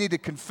 you need to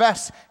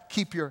confess,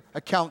 keep your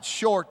accounts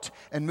short,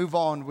 and move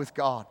on with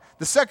God.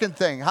 The second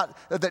thing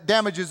that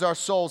damages our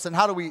souls, and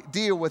how do we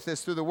deal with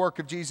this through the work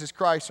of Jesus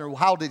Christ, or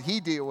how did he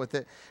deal with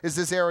it, is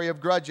this area of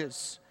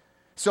grudges.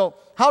 So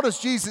how does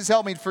Jesus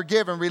help me to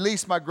forgive and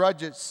release my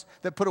grudges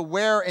that put a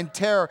wear and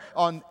tear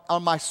on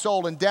my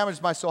soul and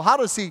damage my soul? How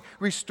does he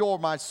restore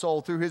my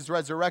soul through his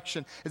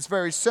resurrection? It's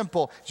very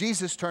simple.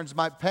 Jesus turns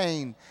my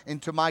pain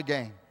into my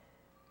gain.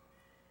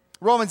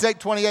 Romans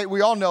 8:28,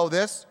 we all know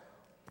this.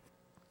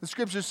 The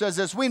scripture says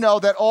this, we know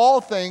that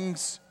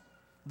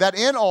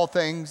in all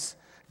things,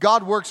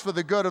 God works for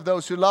the good of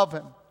those who love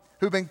him,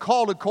 who've been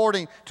called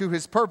according to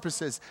his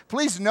purposes.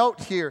 Please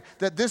note here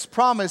that this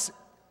promise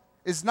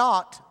is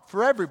not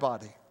for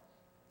everybody. I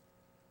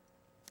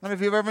don't know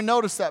if you've ever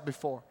noticed that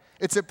before.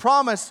 It's a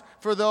promise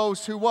for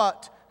those who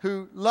what?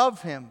 Who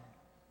love him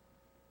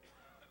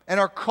and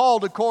are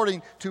called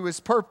according to his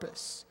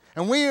purpose.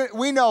 And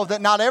we know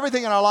that not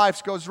everything in our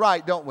lives goes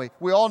right, don't we?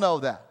 We all know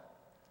that.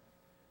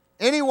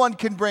 Anyone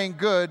can bring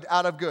good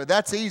out of good.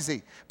 That's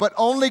easy. But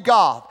only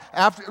God,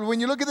 when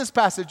you look at this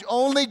passage,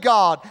 only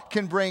God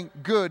can bring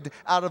good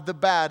out of the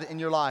bad in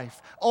your life.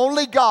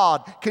 Only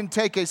God can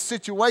take a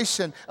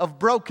situation of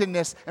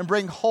brokenness and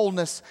bring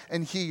wholeness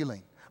and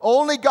healing.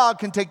 Only God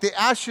can take the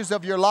ashes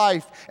of your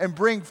life and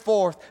bring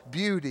forth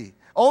beauty.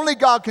 Only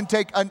God can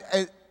take an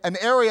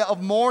area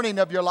of mourning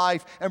of your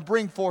life and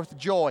bring forth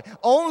joy.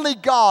 Only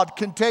God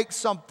can take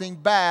something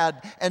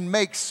bad and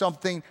make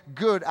something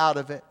good out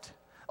of it.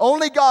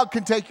 Only God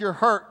can take your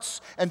hurts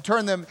and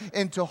turn them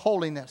into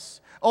holiness.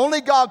 Only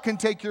God can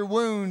take your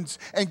wounds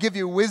and give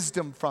you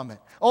wisdom from it.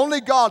 Only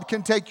God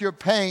can take your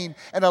pain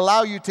and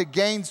allow you to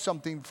gain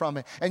something from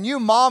it. And you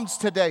moms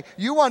today,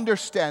 you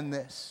understand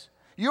this.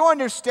 You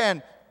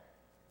understand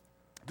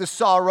the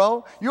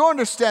sorrow. You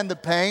understand the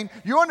pain.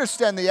 You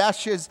understand the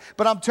ashes.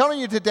 But I'm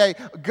telling you today,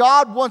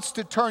 God wants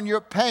to turn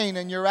your pain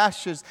and your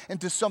ashes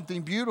into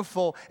something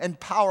beautiful and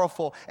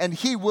powerful. And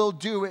he will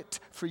do it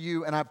for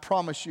you. And I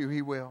promise you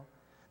he will.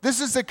 This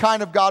is the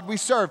kind of God we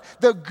serve,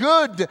 the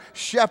good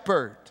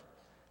shepherd.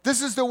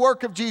 This is the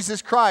work of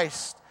Jesus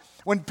Christ.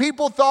 When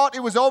people thought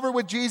it was over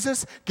with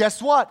Jesus,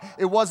 guess what?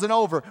 It wasn't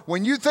over.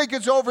 When you think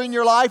it's over in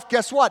your life,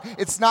 guess what?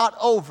 It's not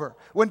over.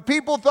 When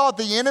people thought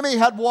the enemy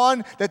had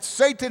won, that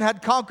Satan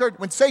had conquered,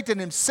 when Satan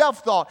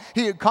himself thought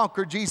he had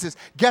conquered Jesus,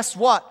 guess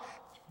what?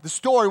 The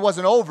story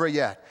wasn't over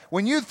yet.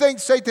 When you think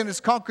Satan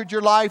has conquered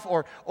your life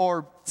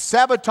or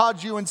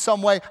sabotaged you in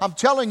some way, I'm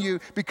telling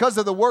you, because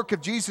of the work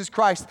of Jesus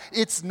Christ,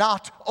 it's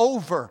not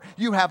over.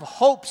 You have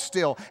hope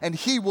still, and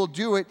he will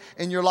do it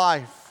in your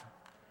life.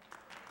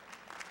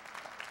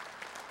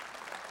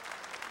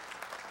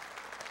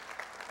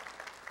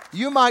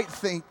 You might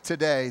think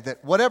today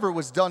that whatever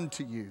was done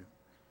to you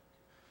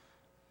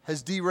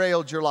has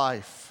derailed your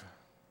life.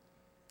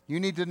 You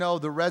need to know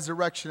the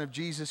resurrection of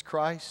Jesus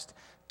Christ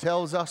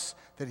tells us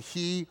that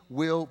he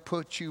will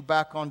put you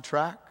back on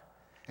track,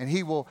 and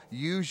he will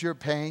use your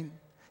pain.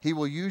 He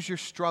will use your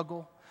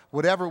struggle.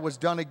 Whatever was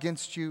done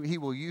against you, he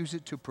will use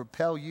it to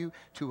propel you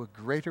to a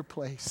greater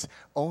place.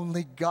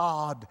 Only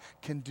God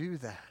can do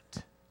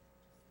that.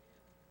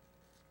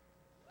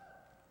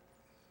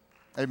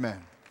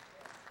 Amen.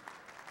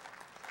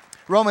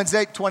 Romans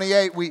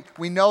 8:28,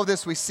 we know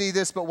this, we see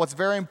this, but what's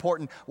very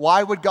important,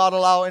 why would God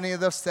allow any of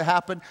this to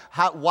happen?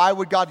 Why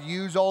would God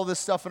use all this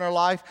stuff in our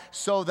life?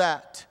 So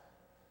that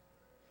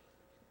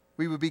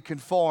we would be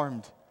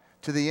conformed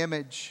to the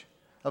image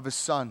of his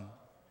Son.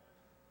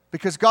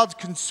 Because God's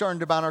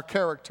concerned about our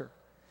character.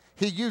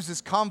 He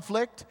uses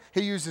conflict,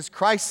 he uses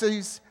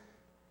crises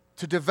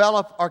to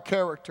develop our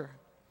character.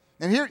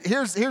 And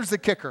here's the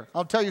kicker.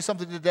 I'll tell you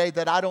something today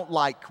that I don't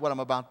like what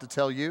I'm about to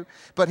tell you.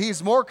 But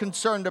he's more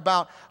concerned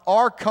about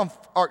our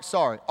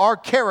character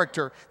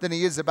than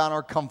he is about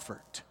our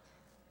comfort.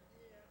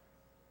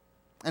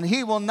 And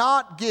he will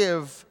not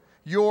give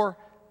you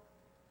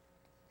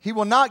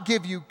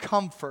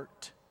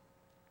comfort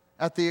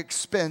at the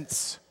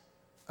expense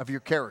of your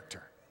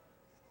character.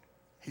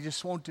 He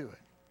just won't do it.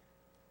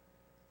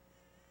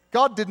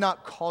 God did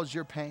not cause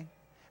your pain,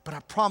 but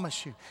I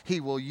promise you,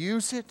 he will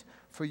use it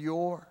for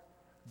your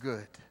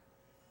good.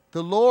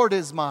 The Lord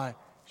is my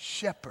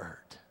shepherd,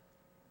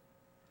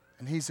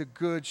 and he's a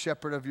good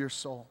shepherd of your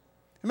soul.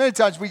 And many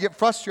times we get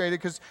frustrated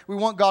because we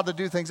want God to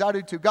do things. I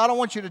do too. God, I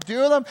want you to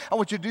do them. I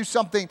want you to do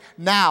something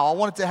now. I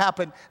want it to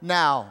happen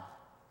now.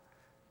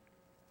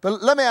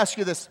 But let me ask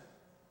you this.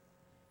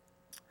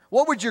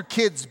 What would your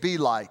kids be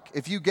like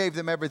if you gave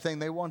them everything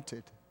they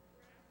wanted?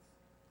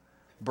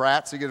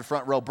 Brats, you get a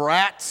front row.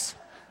 Brats.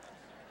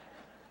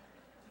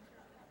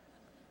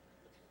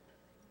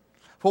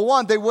 For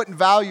one, they wouldn't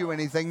value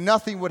anything.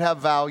 Nothing would have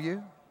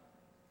value.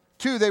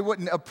 2, they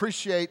wouldn't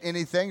appreciate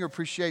anything or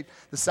appreciate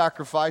the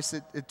sacrifice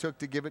it took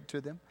to give it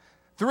to them.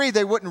 3,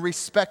 they wouldn't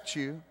respect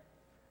you.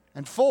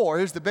 And 4,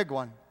 here's the big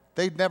one,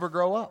 they'd never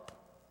grow up.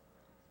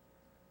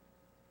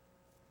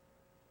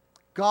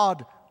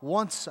 God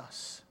wants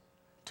us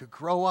to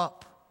grow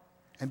up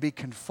and be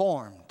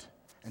conformed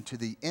into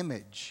the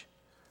image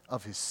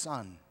of His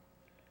Son.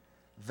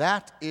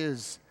 That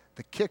is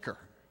the kicker.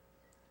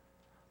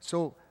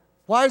 So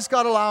why is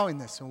God allowing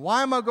this? And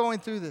why am I going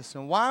through this?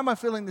 And why am I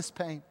feeling this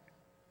pain?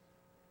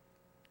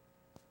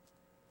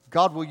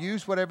 God will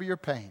use whatever your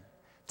pain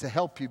to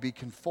help you be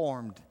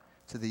conformed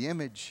to the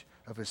image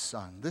of His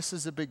Son. This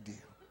is a big deal.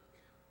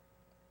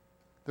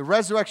 The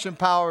resurrection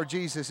power of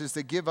Jesus is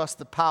to give us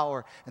the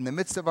power in the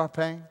midst of our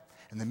pain,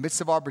 in the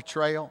midst of our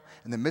betrayal,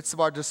 in the midst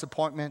of our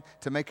disappointment,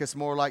 to make us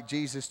more like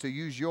Jesus, to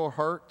use your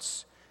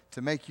hurts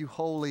to make you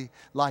holy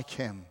like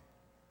Him.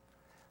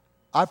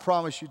 I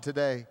promise you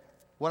today,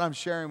 what I'm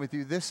sharing with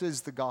you, this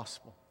is the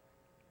gospel.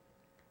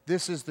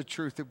 This is the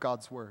truth of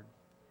God's Word.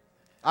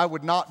 I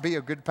would not be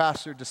a good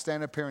pastor to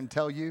stand up here and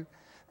tell you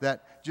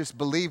that just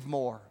believe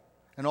more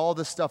and all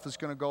this stuff is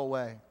going to go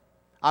away.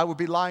 I would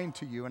be lying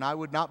to you, and I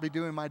would not be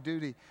doing my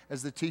duty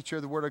as the teacher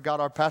of the Word of God.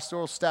 Our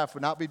pastoral staff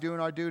would not be doing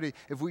our duty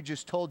if we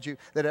just told you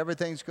that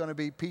everything's going to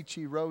be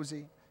peachy,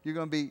 rosy. You're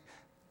going to be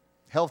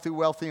healthy,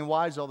 wealthy, and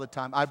wise all the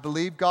time. I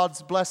believe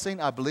God's blessing.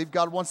 I believe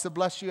God wants to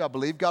bless you. I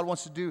believe God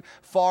wants to do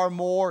far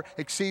more,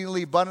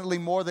 exceedingly abundantly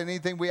more than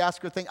anything we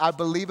ask or think. I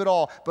believe it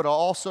all, but I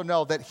also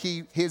know that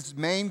His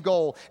main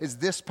goal is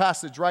this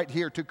passage right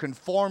here, to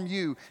conform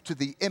you to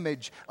the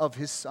image of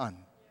His Son.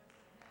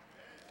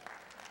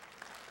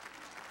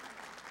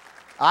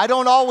 I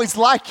don't always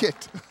like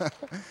it,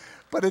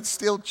 but it's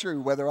still true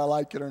whether I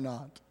like it or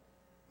not.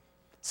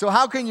 So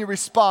how can you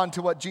respond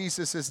to what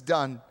Jesus has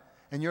done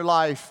in your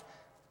life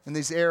in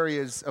these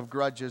areas of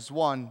grudges?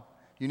 1,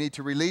 you need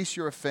to release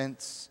your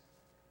offense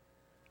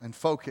and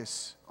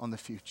focus on the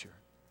future.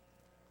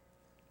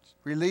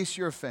 Release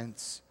your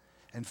offense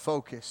and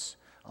focus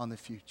on the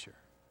future.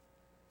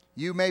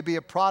 You may be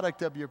a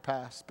product of your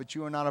past, but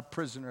you are not a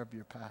prisoner of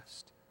your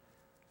past.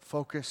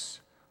 Focus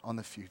on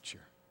the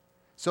future.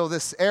 So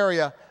this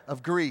area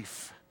of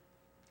grief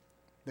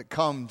that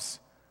comes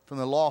from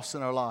the loss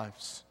in our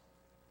lives.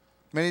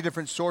 Many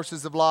different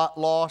sources of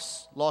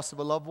loss of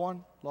a loved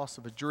one, loss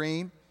of a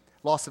dream,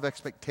 loss of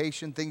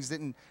expectation. Things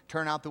didn't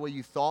turn out the way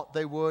you thought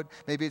they would.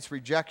 Maybe it's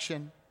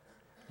rejection.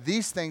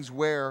 These things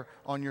wear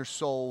on your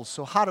soul.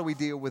 So how do we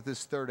deal with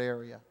this third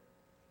area?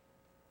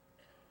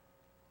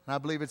 And I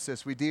believe it's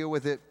this. We deal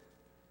with it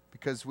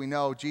because we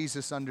know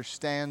Jesus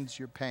understands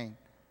your pain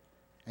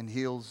and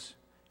heals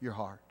your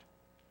heart.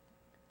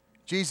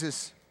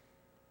 Jesus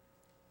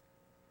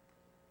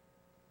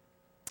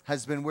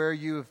has been where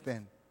you have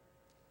been.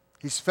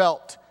 He's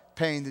felt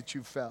pain that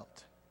you've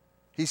felt.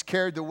 He's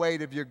carried the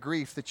weight of your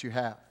grief that you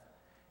have.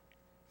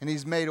 And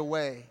He's made a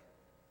way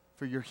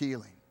for your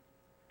healing.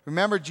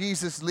 Remember,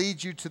 Jesus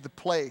leads you to the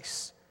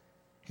place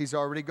He's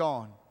already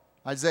gone.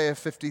 Isaiah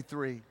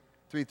 53,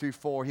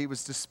 3-4. He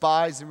was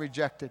despised and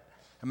rejected,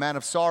 a man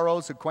of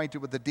sorrows, acquainted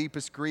with the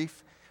deepest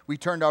grief. We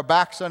turned our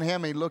backs on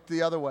Him and He looked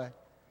the other way.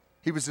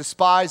 He was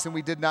despised and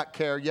we did not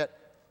care, yet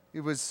it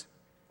was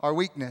our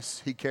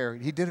weakness He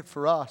carried. He did it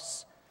for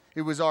us.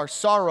 It was our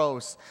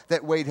sorrows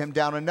that weighed Him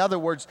down. In other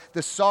words,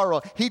 the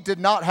sorrow. He did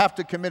not have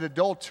to commit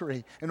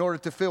adultery in order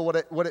to feel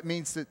what it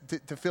means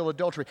to feel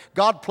adultery.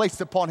 God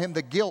placed upon Him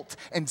the guilt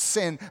and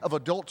sin of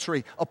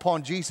adultery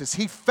upon Jesus.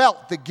 He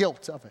felt the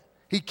guilt of it.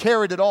 He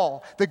carried it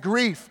all, the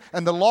grief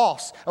and the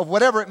loss of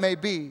whatever it may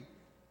be.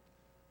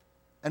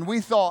 And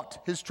we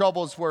thought His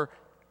troubles were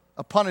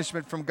a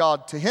punishment from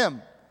God to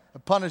Him, a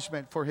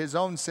punishment for His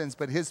own sins,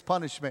 but His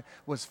punishment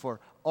was for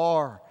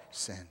our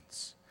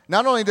sins.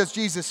 Not only does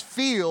Jesus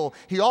feel,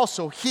 He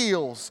also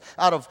heals.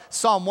 Out of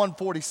Psalm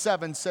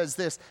 147 says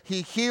this,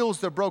 He heals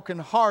the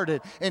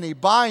brokenhearted and He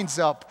binds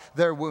up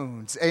their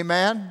wounds.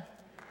 Amen?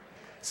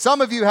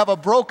 Some of you have a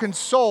broken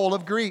soul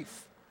of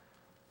grief.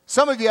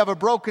 Some of you have a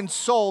broken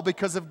soul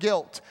because of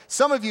guilt.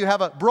 Some of you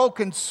have a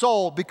broken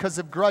soul because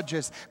of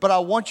grudges. But I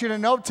want you to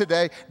know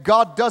today,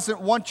 God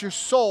doesn't want your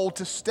soul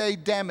to stay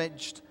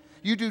damaged.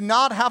 You do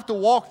not have to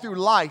walk through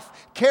life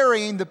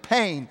carrying the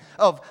pain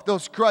of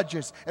those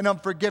grudges and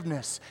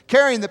unforgiveness,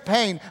 carrying the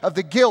pain of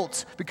the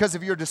guilt because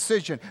of your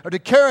decision, or to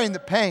carrying the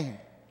pain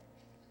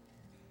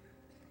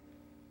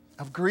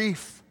of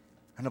grief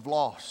and of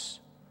loss.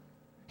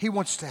 He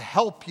wants to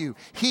help you.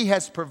 He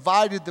has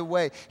provided the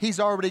way. He's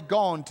already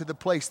gone to the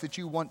place that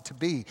you want to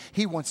be.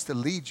 He wants to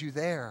lead you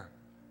there.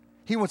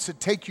 He wants to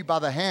take you by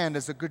the hand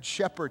as a good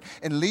shepherd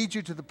and lead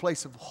you to the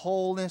place of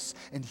wholeness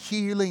and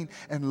healing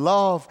and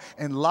love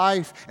and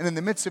life. And in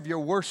the midst of your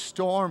worst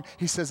storm,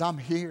 He says, I'm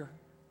here.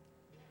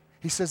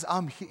 He says,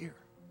 I'm here.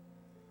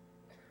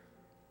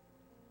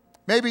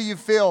 Maybe you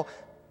feel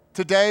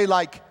today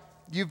like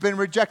you've been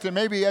rejected.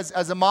 Maybe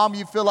as a mom,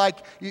 you feel like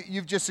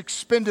you've just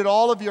expended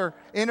all of your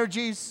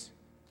energies.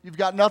 You've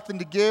got nothing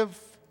to give.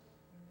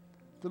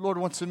 The Lord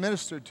wants to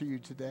minister to you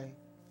today.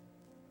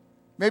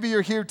 Maybe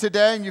you're here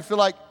today and you feel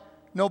like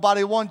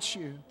nobody wants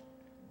you.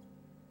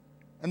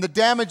 And the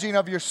damaging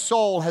of your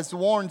soul has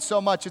worn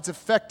so much, it's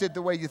affected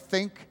the way you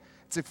think.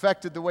 It's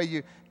affected the way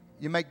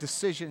you make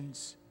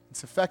decisions.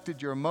 It's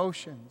affected your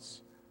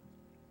emotions.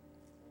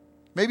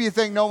 Maybe you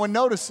think no one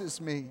notices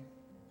me.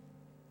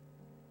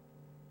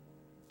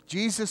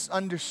 Jesus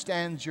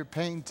understands your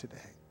pain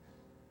today.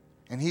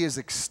 And He is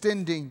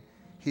extending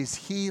His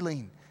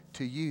healing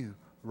to you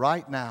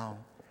right now,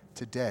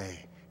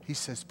 today. He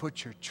says,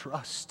 put your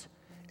trust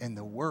in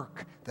the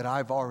work that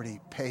I've already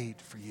paid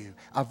for you.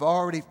 I've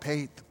already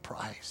paid the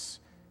price.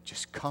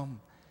 Just come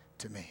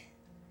to me.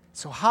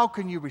 So how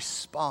can you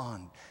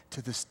respond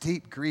to this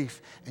deep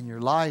grief in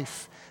your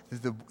life,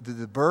 the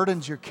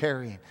burdens you're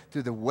carrying,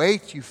 through the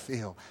weight you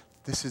feel?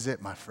 This is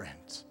it, my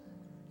friends.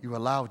 You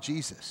allow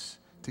Jesus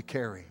to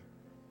carry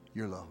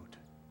your load.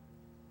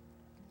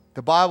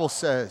 The Bible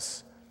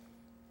says,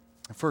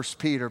 in 1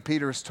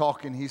 Peter is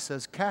talking, he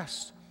says,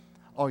 cast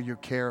all your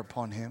care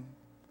upon Him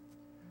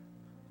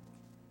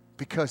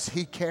because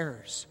He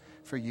cares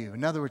for you.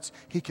 In other words,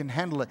 He can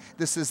handle it.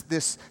 This is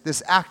this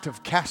act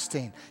of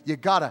casting. You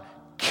gotta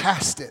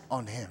cast it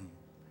on Him.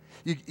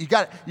 You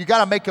got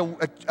to make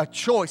a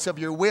choice of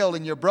your will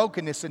and your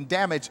brokenness and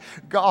damage.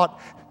 God,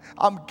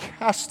 I'm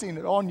casting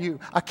it on you.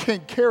 I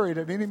can't carry it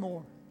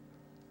anymore.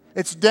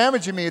 It's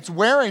damaging me. It's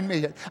wearing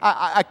me.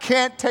 I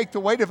can't take the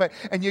weight of it.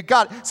 And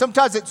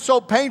sometimes it's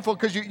so painful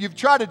because you've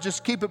tried to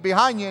just keep it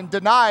behind you and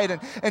deny it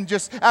and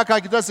just act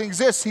like it doesn't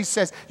exist. He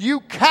says,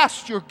 you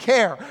cast your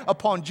care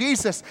upon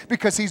Jesus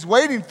because He's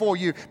waiting for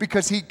you,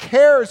 because He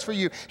cares for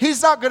you.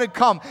 He's not going to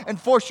come and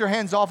force your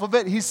hands off of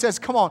it. He says,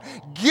 come on,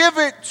 give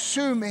it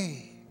to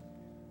me.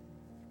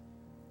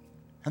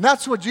 And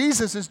that's what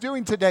Jesus is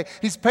doing today.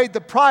 He's paid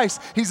the price.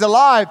 He's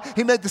alive.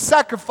 He made the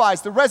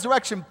sacrifice. The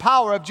resurrection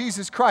power of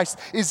Jesus Christ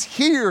is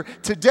here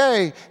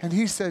today. And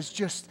He says,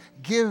 just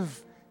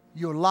give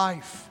your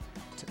life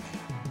to me.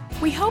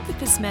 We hope that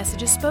this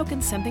message has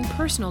spoken something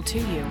personal to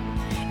you.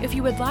 If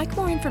you would like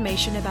more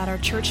information about our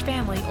church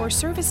family or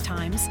service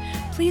times,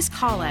 please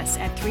call us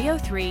at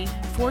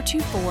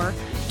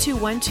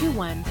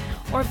 303-424-2121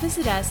 or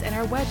visit us at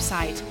our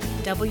website,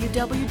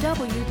 www.fbci.org.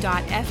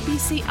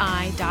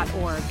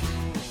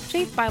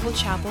 Faith Bible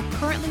Chapel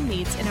currently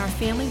meets in our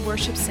Family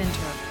Worship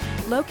Center,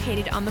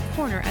 located on the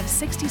corner of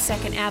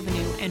 62nd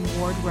Avenue and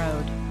Ward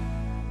Road.